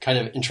Pils. Kind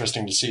of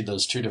interesting to see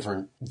those two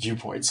different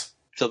viewpoints.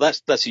 So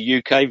that's a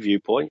UK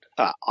viewpoint.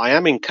 I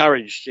am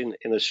encouraged in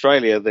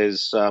Australia.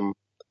 There's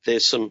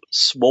some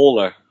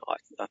smaller,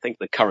 I think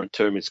the current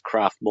term is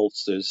craft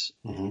maltsters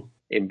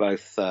in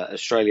both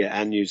Australia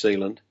and New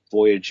Zealand.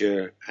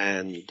 Voyager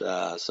and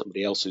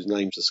somebody else whose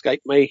names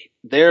escape me.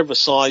 They're of a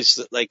size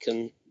that they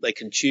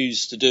can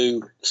choose to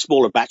do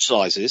smaller batch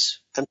sizes,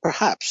 and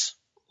perhaps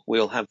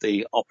we'll have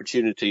the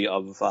opportunity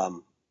of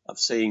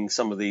seeing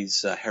some of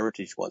these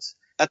heritage ones.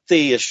 At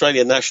the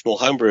Australian National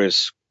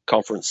Homebrewers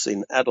Conference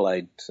in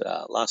Adelaide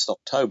last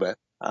October,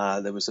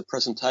 there was a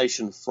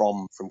presentation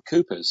from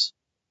Coopers,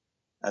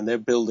 and they're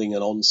building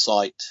an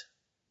on-site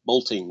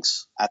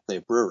maltings at their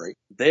brewery.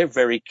 They're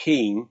very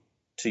keen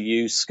to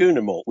use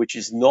schooner malt, which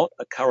is not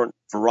a current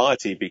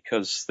variety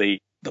because the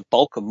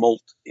bulk of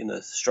malt in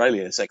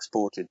Australia is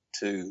exported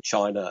to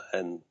China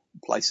and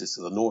places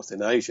to the north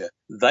in Asia.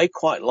 They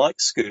quite like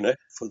schooner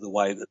for the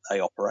way that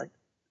they operate.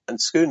 And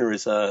schooner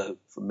is from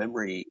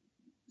memory,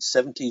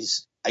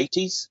 70s,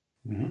 80s.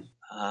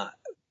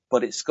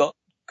 But it's got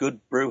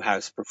good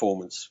brewhouse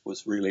performance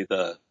was really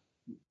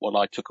what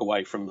I took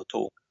away from the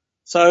talk.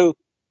 So,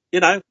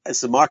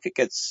 as the market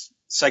gets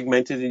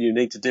segmented and you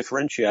need to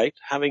differentiate,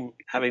 having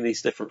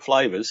these different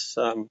flavors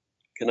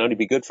can only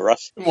be good for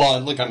us. Well,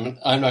 look, I'm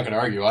not going to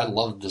argue. I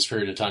love this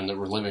period of time that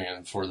we're living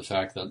in for the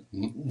fact that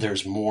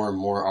there's more and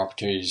more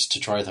opportunities to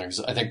try things.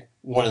 I think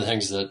one of the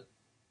things that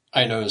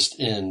I noticed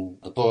in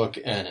the book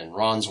and in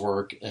Ron's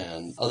work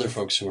and other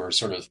folks who are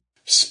sort of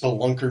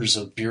spelunkers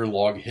of beer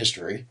log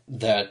history,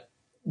 that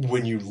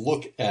when you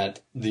look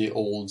at the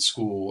old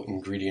school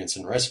ingredients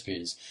and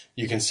recipes,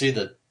 you can see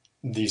that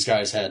these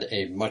guys had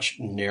a much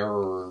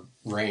narrower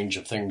range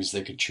of things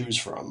they could choose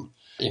from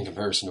in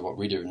comparison to what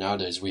we do.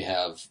 Nowadays, we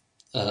have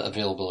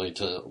availability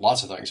to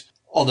lots of things.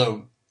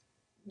 Although,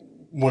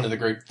 one of the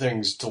great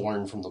things to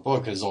learn from the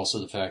book is also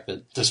the fact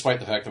that, despite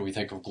the fact that we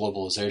think of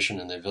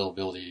globalization and the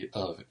availability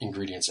of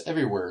ingredients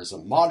everywhere as a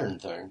modern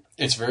thing,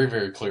 it's very,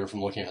 very clear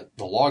from looking at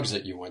the logs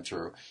that you went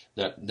through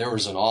that there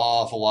was an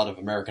awful lot of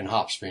American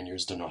hops being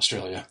used in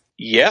Australia.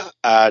 Yeah,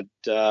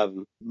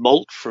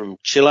 malt from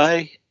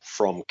Chile,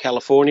 from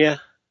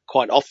California.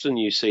 Quite often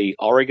you see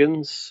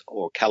Oregons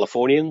or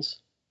Californians,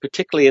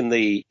 particularly in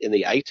the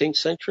 18th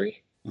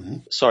century.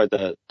 Sorry,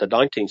 the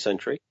 19th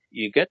century.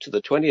 You get to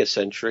the 20th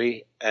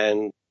century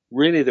and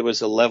really there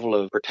was a level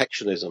of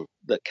protectionism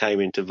that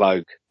came into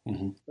vogue.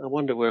 I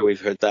wonder where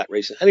we've heard that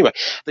recently. Anyway,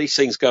 these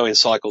things go in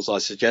cycles, I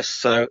suggest.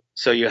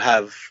 So you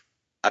have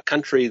a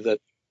country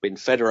that's been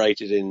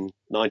federated in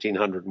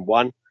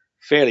 1901,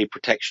 fairly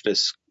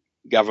protectionist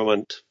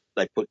government.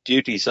 They put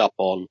duties up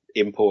on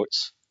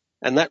imports,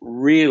 and that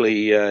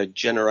really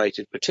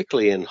generated,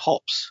 particularly in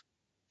hops,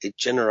 it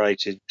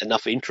generated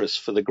enough interest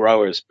for the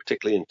growers,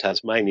 particularly in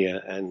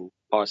Tasmania and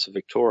parts of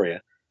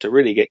Victoria, to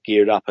really get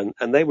geared up.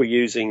 And they were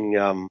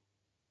using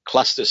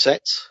cluster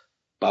sets,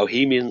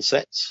 Bohemian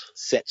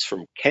sets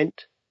from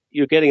Kent.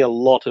 You're getting a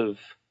lot of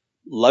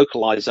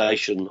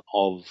localization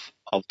of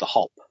the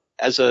hop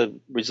as a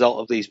result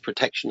of these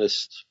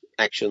protectionist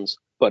actions.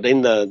 But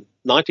in the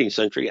 19th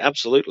century,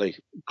 absolutely,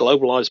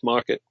 globalized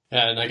market.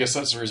 Yeah, and I guess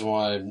that's the reason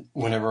why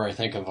whenever I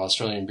think of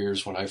Australian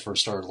beers, when I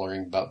first started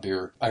learning about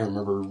beer, I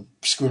remember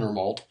schooner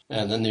malt.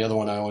 And then the other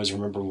one I always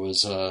remember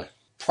was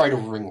Pride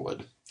of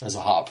Ringwood as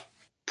a hop.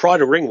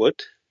 Pride of Ringwood,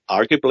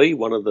 arguably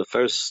one of the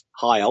first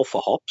high alpha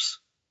hops.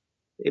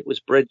 It was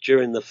bred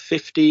during the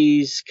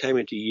 50s, came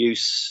into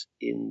use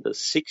in the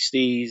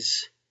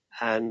 60s,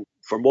 and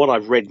from what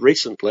I've read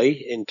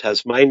recently in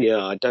Tasmania,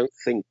 I don't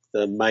think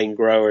the main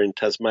grower in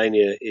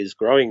Tasmania is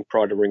growing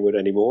Pride of Ringwood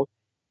anymore.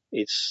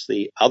 It's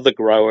the other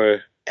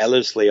grower,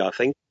 Ellerslie, I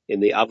think,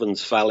 in the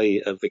Ovens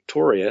Valley of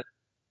Victoria.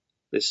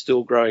 They're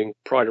still growing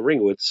Pride of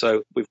Ringwood.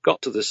 So we've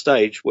got to the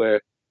stage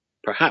where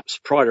perhaps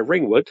Pride of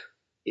Ringwood,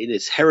 in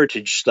its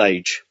heritage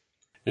stage.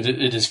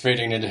 It is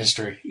fading into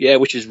history. Yeah,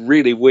 which is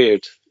really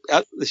weird.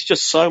 There's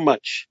just so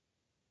much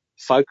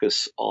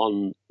focus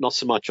on, not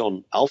so much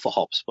on alpha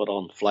hops, but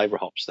on flavor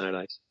hops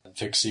nowadays.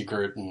 Vic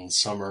Secret and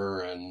Summer,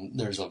 and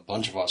there's a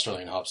bunch of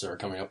Australian hops that are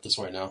coming up this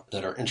way now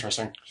that are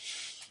interesting.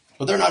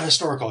 But they're not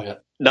historical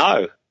yet.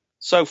 No.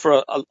 So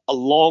for a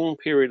long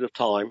period of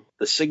time,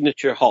 the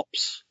signature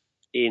hops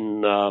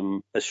in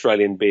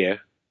Australian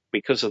beer,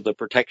 because of the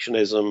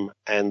protectionism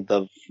and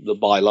the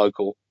buy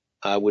local,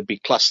 would be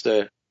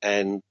Cluster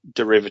and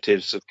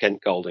derivatives of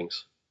Kent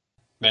Goldings.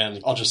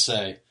 Man, I'll just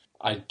say,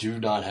 I do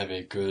not have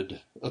a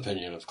good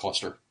opinion of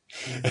Cluster.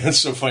 It's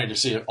so funny to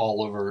see it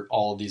all over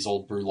all of these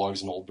old brew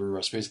logs and old brew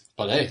recipes.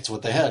 But hey, it's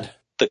what they had.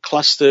 The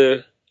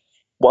Cluster,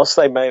 whilst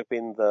they may have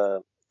been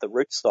the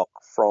rootstock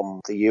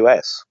from the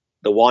US,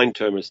 the wine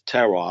term is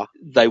terroir,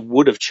 they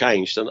would have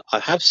changed. And I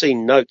have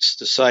seen notes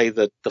to say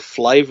that the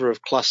flavour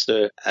of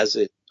Cluster,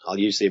 I'll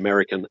use the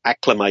American,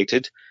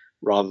 acclimated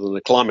rather than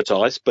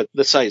acclimatized, but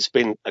let's say it's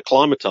been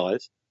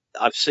acclimatized.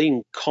 I've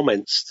seen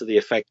comments to the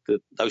effect that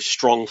those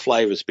strong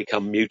flavours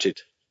become muted.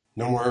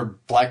 No more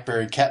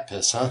blackberry cat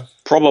piss, huh?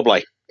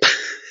 Probably.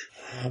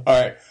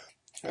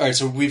 All right,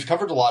 so we've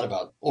covered a lot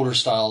about older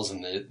styles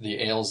and the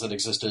ales that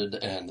existed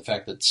and the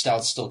fact that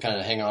stouts still kind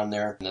of hang on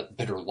there and that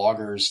bitter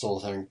lager is still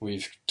a thing.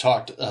 We've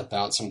talked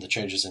about some of the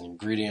changes in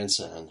ingredients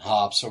and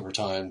hops over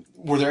time.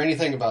 Were there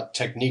anything about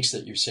techniques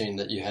that you've seen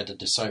that you had to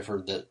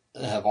decipher that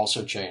have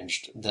also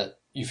changed that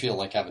you feel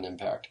like have an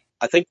impact?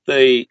 I think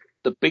the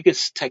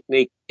biggest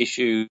technique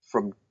issue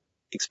from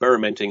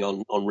experimenting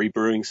on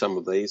rebrewing some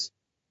of these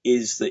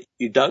is that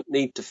you don't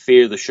need to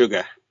fear the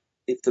sugar.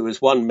 If there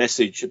was one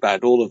message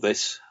about all of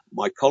this,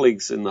 my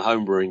colleagues in the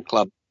homebrewing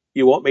club,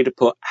 you want me to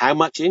put how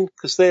much in?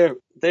 Because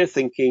they're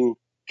thinking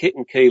kit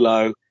and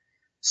kilo,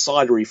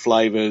 cidery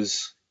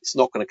flavours, it's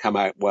not going to come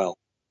out well.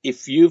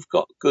 If you've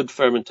got good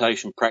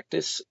fermentation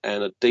practice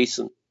and a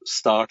decent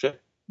starter,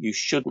 you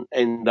shouldn't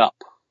end up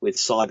with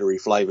cidery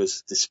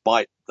flavours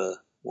despite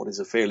what is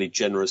a fairly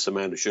generous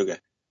amount of sugar.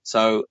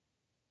 So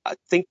I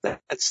think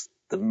that's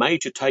the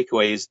major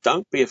takeaway is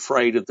don't be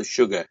afraid of the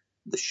sugar.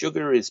 The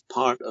sugar is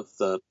part of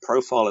the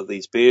profile of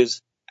these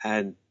beers,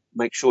 and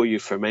make sure you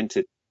ferment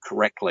it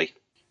correctly.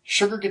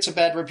 Sugar gets a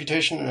bad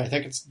reputation, and I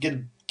think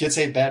it gets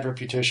a bad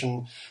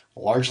reputation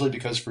largely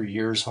because for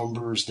years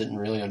homebrewers didn't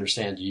really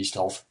understand yeast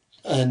health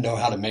and know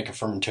how to make a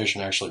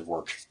fermentation actually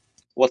work.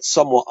 What's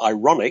somewhat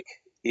ironic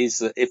is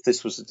that if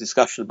this was a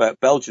discussion about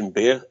Belgian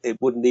beer, it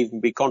wouldn't even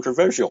be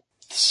controversial.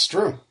 It's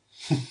true.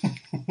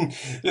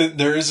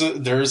 There is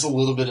a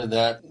little bit of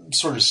that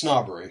sort of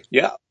snobbery.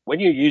 Yeah. When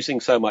you're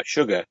using so much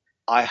sugar,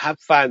 I have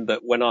found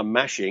that when I'm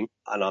mashing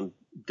and I'm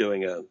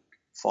doing a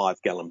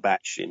 5-gallon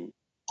batch in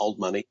Old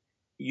Money,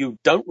 you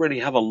don't really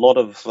have a lot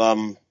of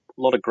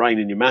grain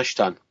in your mash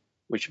tun,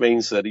 which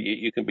means that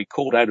you can be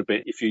called out a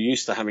bit if you're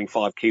used to having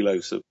 5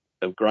 kilos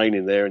of grain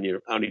in there and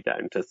you're only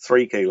down to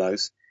 3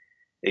 kilos.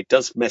 It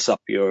does mess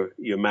up your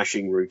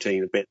mashing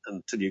routine a bit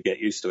until you get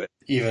used to it.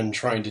 Even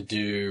trying to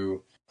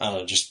do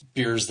just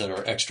beers that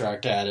are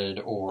extract added,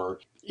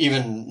 or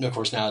even, of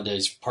course,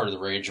 nowadays part of the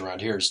rage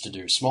around here is to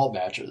do small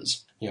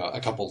batches,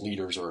 a couple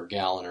liters or a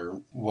gallon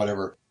or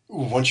whatever.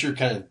 Once you're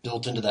kind of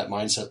built into that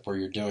mindset where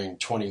you're doing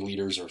 20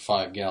 liters or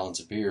 5 gallons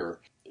of beer,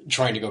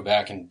 trying to go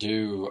back and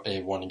do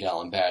a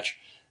 1-gallon batch,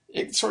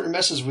 it sort of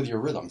messes with your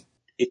rhythm.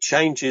 It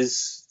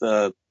changes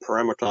the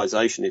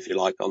parameterization, if you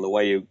like, on the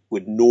way you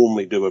would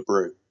normally do a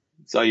brew.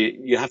 So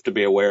you have to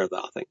be aware of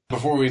that, I think.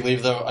 Before we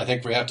leave, though, I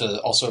think we have to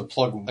also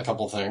plug a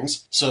couple of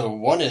things. So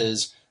one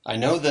is, I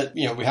know that,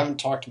 we haven't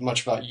talked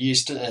much about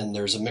yeast, and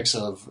there's a mix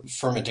of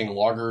fermenting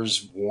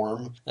lagers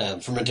warm,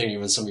 and fermenting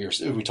even some of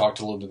your, we talked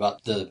a little bit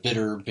about the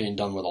bitter being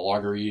done with a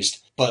lager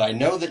yeast, but I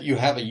know that you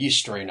have a yeast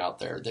strain out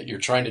there that you're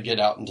trying to get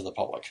out into the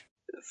public.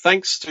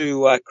 Thanks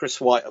to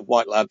Chris White of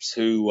White Labs,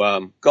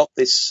 who got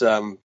this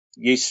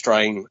yeast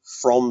strain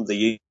from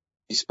the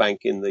yeast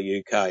bank in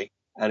the UK,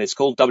 and it's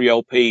called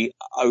WLP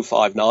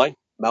 059,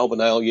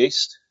 Melbourne Ale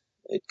yeast.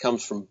 It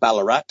comes from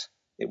Ballarat.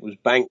 It was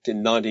banked in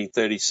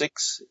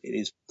 1936. It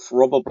is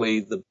probably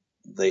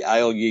the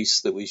ale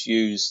yeast that was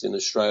used in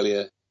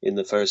Australia in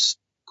the first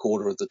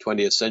quarter of the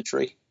 20th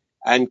century.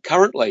 And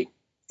currently,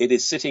 it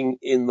is sitting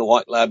in the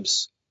White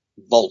Labs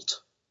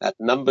vault at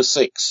number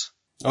 6.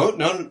 Oh,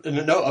 no,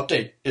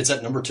 update. It's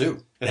at number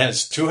 2. It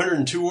has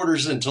 202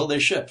 orders until they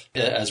ship,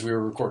 as we were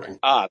recording.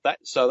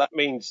 So that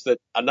means that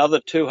another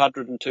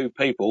 202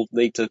 people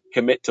need to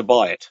commit to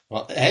buy it.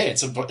 Well, hey,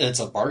 it's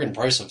a bargain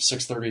price of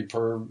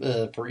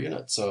 $6.30 per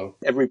unit. So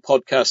every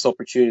podcast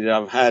opportunity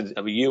I've had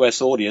of a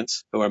US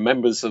audience who are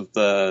members of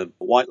the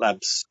White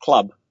Labs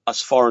Club,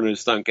 us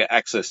foreigners don't get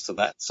access to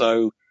that.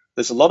 So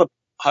there's a lot of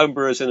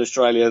homebrewers in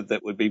Australia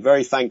that would be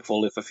very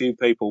thankful if a few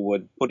people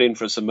would put in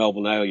for some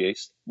Melbourne Ale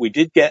yeast. We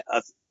did get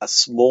a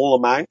small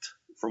amount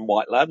from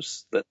White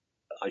Labs that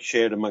I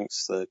shared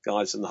amongst the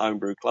guys in the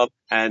homebrew club,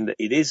 and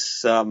it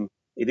is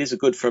a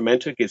good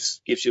fermenter,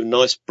 gives you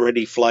nice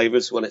bready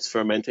flavors when it's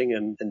fermenting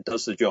and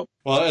does the job.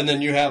 Well, and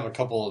then you have a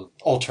couple of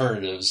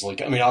alternatives.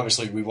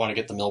 Obviously we want to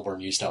get the Melbourne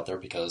yeast out there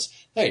because,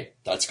 hey,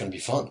 that's going to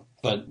be fun.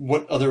 But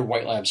what other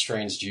White Lab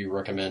strains do you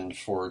recommend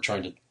for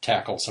trying to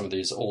tackle some of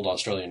these old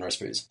Australian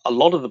recipes? A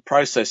lot of the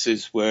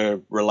processes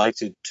were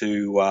related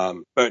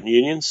to Burton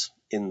Unions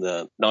in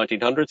the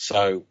 1900s.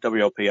 So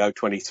WLP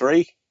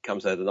 023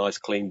 comes out a nice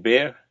clean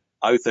beer.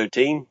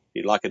 013,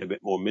 you'd like it a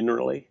bit more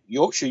minerally.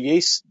 Yorkshire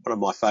yeast, one of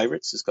my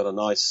favourites, has got a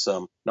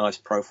nice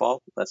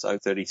profile. That's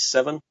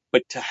 037.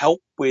 But to help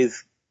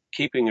with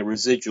keeping a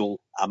residual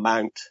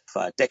amount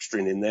of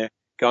dextrin in there,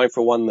 going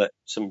for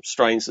some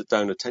strains that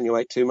don't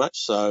attenuate too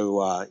much.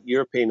 So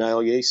European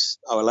ale yeast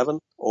 011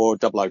 or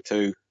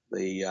 002,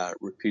 the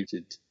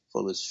reputed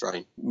Fuller's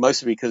strain,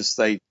 mostly because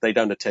they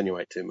don't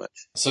attenuate too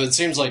much. So it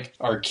seems like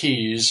our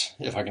keys,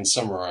 if I can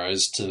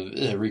summarize,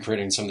 to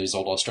recreating some of these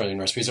old Australian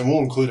recipes, and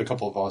we'll include a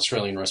couple of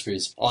Australian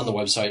recipes on the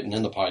website and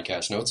in the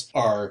podcast notes,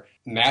 are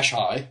mash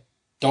high,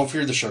 don't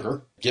fear the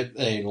sugar, get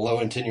a low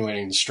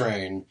attenuating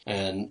strain,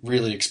 and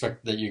really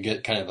expect that you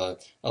get kind of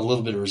a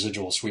little bit of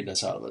residual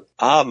sweetness out of it.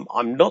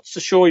 I'm not so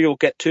sure you'll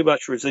get too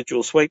much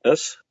residual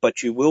sweetness,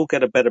 but you will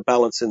get a better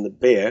balance in the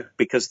beer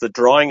because the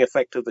drying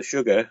effect of the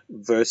sugar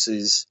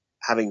versus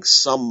having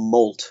some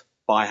malt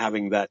by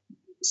having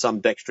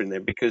some dextrin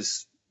there,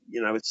 because,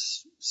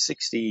 it's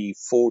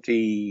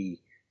 60-40,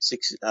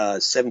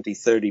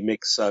 70-30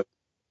 mix. So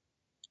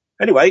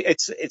anyway,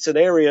 it's an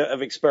area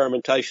of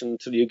experimentation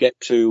until you get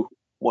to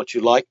what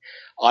you like.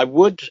 I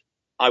would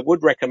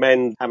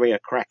recommend having a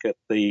crack at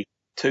the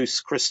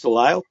Toos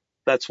Crystal Ale.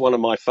 That's one of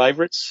my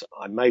favorites.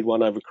 I made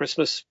one over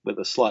Christmas with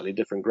a slightly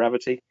different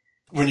gravity.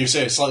 When you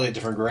say a slightly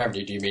different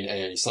gravity, do you mean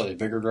a slightly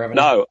bigger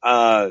gravity? No,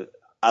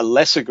 a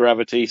lesser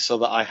gravity, so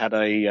that I had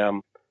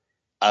a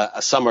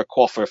summer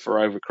quaffer for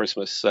over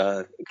Christmas.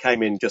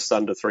 Came in just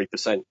under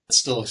 3%. It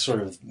still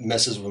sort of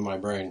messes with my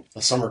brain.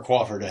 A summer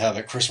quaffer to have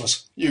at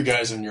Christmas. You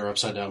guys in your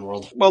upside down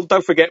world. Well,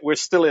 don't forget, we're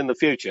still in the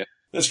future.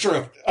 That's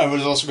true. I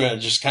was also going to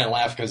just kind of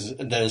laugh because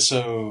that is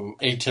so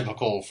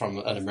atypical from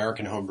an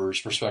American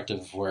homebrewer's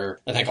perspective, where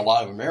I think a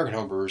lot of American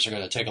homebrewers are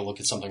going to take a look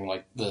at something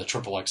like the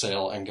Triple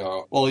XL and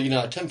go, well,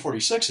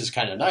 1046 is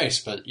kind of nice,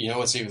 but you know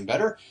what's even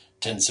better?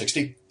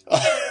 1060.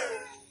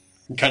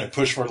 Kind of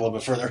push for it a little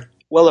bit further.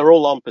 Well, they're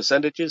all on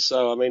percentages,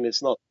 so,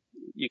 it's not,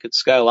 you could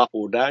scale up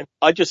or down.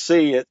 I just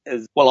see it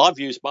as, well, I've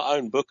used my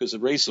own book as a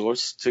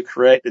resource to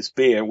create this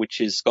beer, which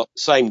has got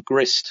the same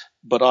grist,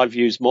 but I've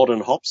used modern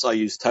hops. I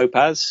used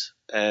Topaz,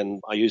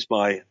 and I used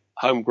my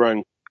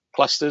homegrown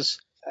clusters,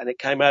 and it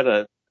came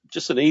out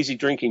just an easy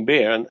drinking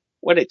beer. And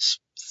when it's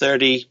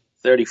 30,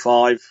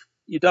 35,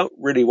 you don't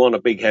really want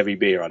a big heavy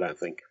beer, I don't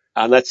think.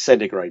 And that's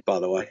centigrade, by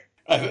the way.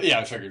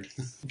 I figured.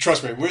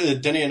 Trust me,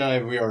 Denny and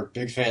I, we are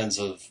big fans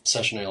of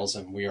session ales,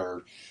 and we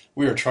are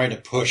trying to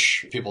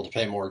push people to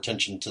pay more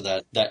attention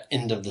to that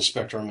end of the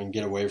spectrum and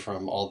get away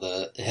from all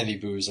the heavy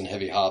booze and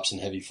heavy hops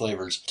and heavy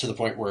flavors, to the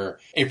point where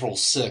April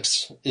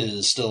 6th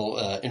is still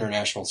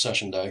International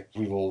Session Day.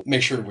 We will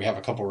make sure we have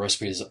a couple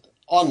recipes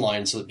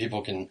online so that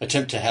people can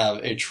attempt to have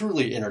a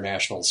truly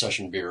international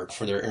session beer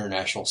for their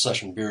International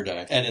Session Beer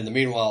Day. And in the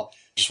meanwhile,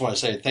 just want to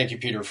say thank you,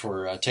 Peter,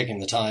 for taking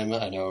the time.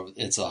 I know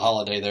it's a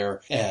holiday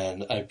there,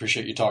 and I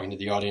appreciate you talking to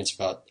the audience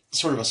about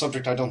sort of a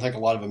subject I don't think a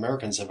lot of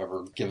Americans have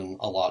ever given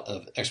a lot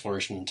of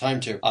exploration and time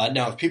to.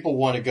 Now, if people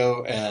want to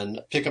go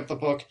and pick up the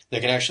book,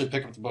 they can actually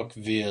pick up the book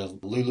via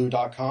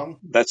lulu.com.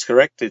 That's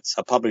correct. It's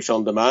a publish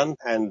on demand,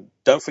 and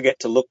don't forget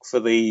to look for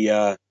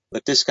the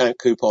discount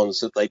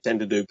coupons that they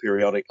tend to do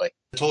periodically.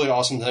 A totally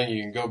awesome thing.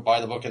 You can go buy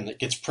the book, and it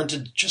gets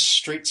printed just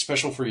straight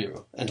special for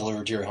you and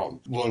delivered to your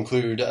home. We'll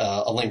include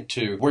a link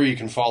to where you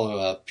can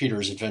follow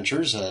Peter's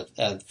adventures at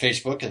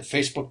Facebook at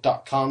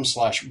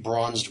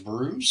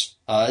facebook.com/bronzedbrews.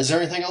 Is there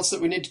anything else that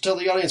we need to tell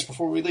the audience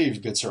before we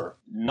leave, good sir?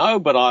 No,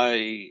 but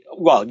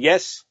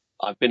yes.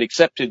 I've been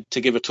accepted to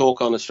give a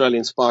talk on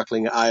Australian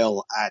Sparkling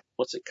Ale at,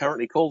 what's it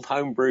currently called?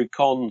 Homebrew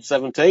Con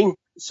 17.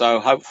 So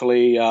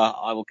hopefully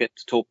I will get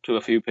to talk to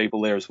a few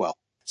people there as well.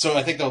 So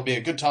I think that'll be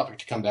a good topic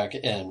to come back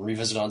and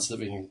revisit on, so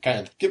that we can kind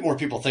of get more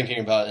people thinking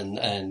about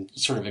and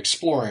sort of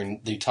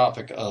exploring the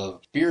topic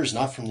of beers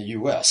not from the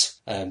U.S.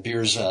 and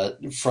beers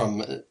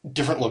from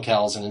different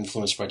locales and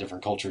influenced by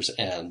different cultures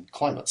and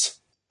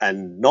climates.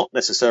 And not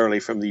necessarily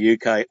from the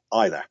UK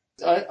either.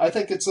 I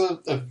think it's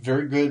a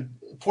very good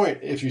point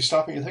if you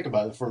stop and you think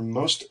about it. For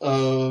most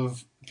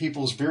of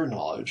people's beer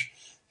knowledge,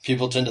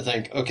 people tend to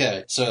think,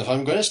 okay, so if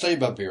I'm going to study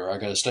about beer, I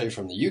got to study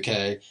from the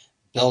UK,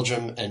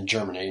 Belgium, and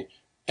Germany,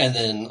 and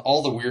then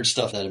all the weird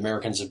stuff that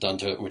Americans have done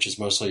to it, which is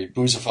mostly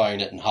boozifying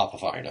it and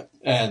hopifying it.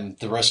 And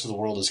the rest of the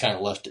world is kind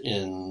of left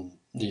in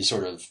these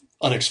sort of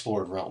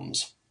unexplored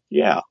realms.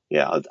 Yeah.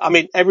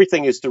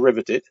 Everything is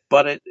derivative,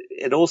 but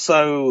it's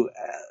also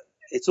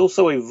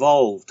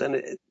evolved,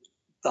 and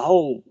the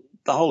whole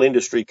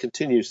industry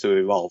continues to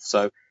evolve.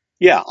 So,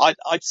 yeah,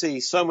 I'd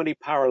see so many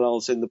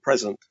parallels in the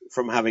present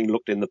from having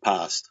looked in the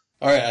past.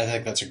 All right, I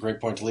think that's a great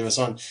point to leave us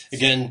on.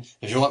 Again,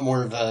 if you want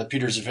more of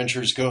Peter's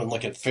adventures, go and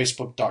look at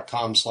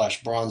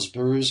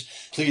facebook.com/bronzebrews.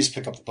 Please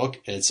pick up the book.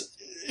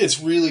 It's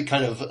really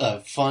kind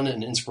of fun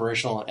and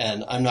inspirational,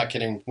 and I'm not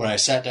kidding. When I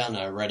sat down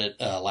and I read it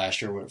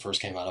last year when it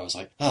first came out, I was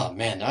like, oh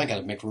man, now I got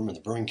to make room in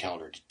the brewing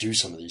calendar to do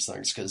some of these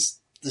things, because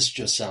this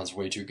just sounds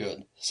way too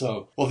good.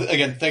 So, well,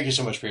 again, thank you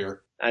so much,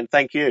 Peter. And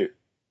thank you.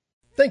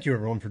 Thank you,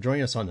 everyone, for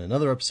joining us on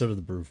another episode of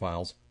the Brew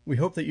Files. We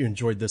hope that you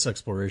enjoyed this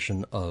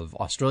exploration of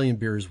Australian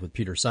beers with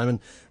Peter Simon.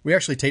 We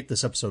actually taped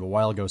this episode a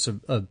while ago, so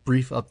a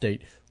brief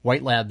update.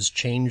 White Labs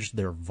changed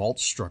their vault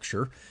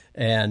structure,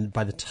 and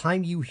by the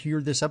time you hear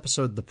this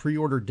episode, the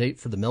pre-order date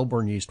for the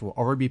Melbourne yeast will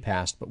already be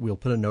passed, but we'll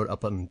put a note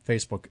up on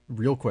Facebook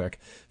real quick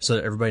so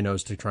that everybody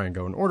knows to try and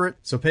go and order it.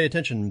 So pay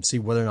attention and see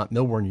whether or not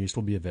Melbourne yeast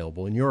will be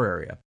available in your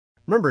area.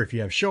 Remember, if you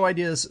have show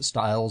ideas,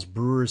 styles,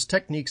 brewers,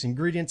 techniques,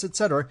 ingredients,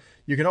 etc.,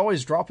 you can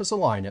always drop us a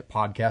line at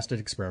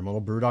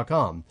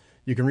podcast@experimentalbrew.com.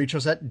 You can reach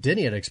us at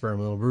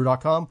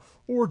Denny@experimentalbrew.com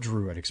or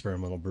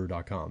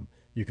Drew@experimentalbrew.com.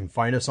 You can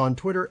find us on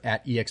Twitter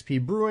at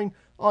EXPBrewing,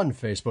 on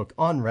Facebook,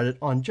 on Reddit,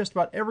 on just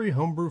about every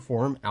homebrew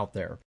forum out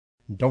there.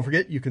 And don't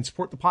forget, you can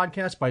support the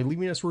podcast by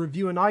leaving us a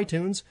review in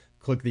iTunes,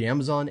 click the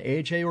Amazon,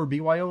 AHA, or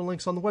BYO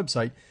links on the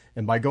website,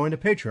 and by going to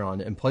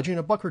Patreon and pledging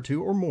 $1 or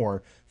 $2 or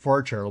more for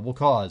our charitable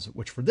cause,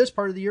 which for this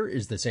part of the year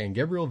is the San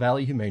Gabriel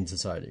Valley Humane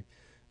Society.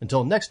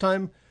 Until next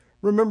time,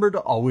 remember to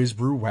always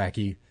brew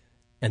wacky,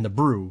 and the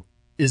brew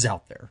is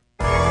out there.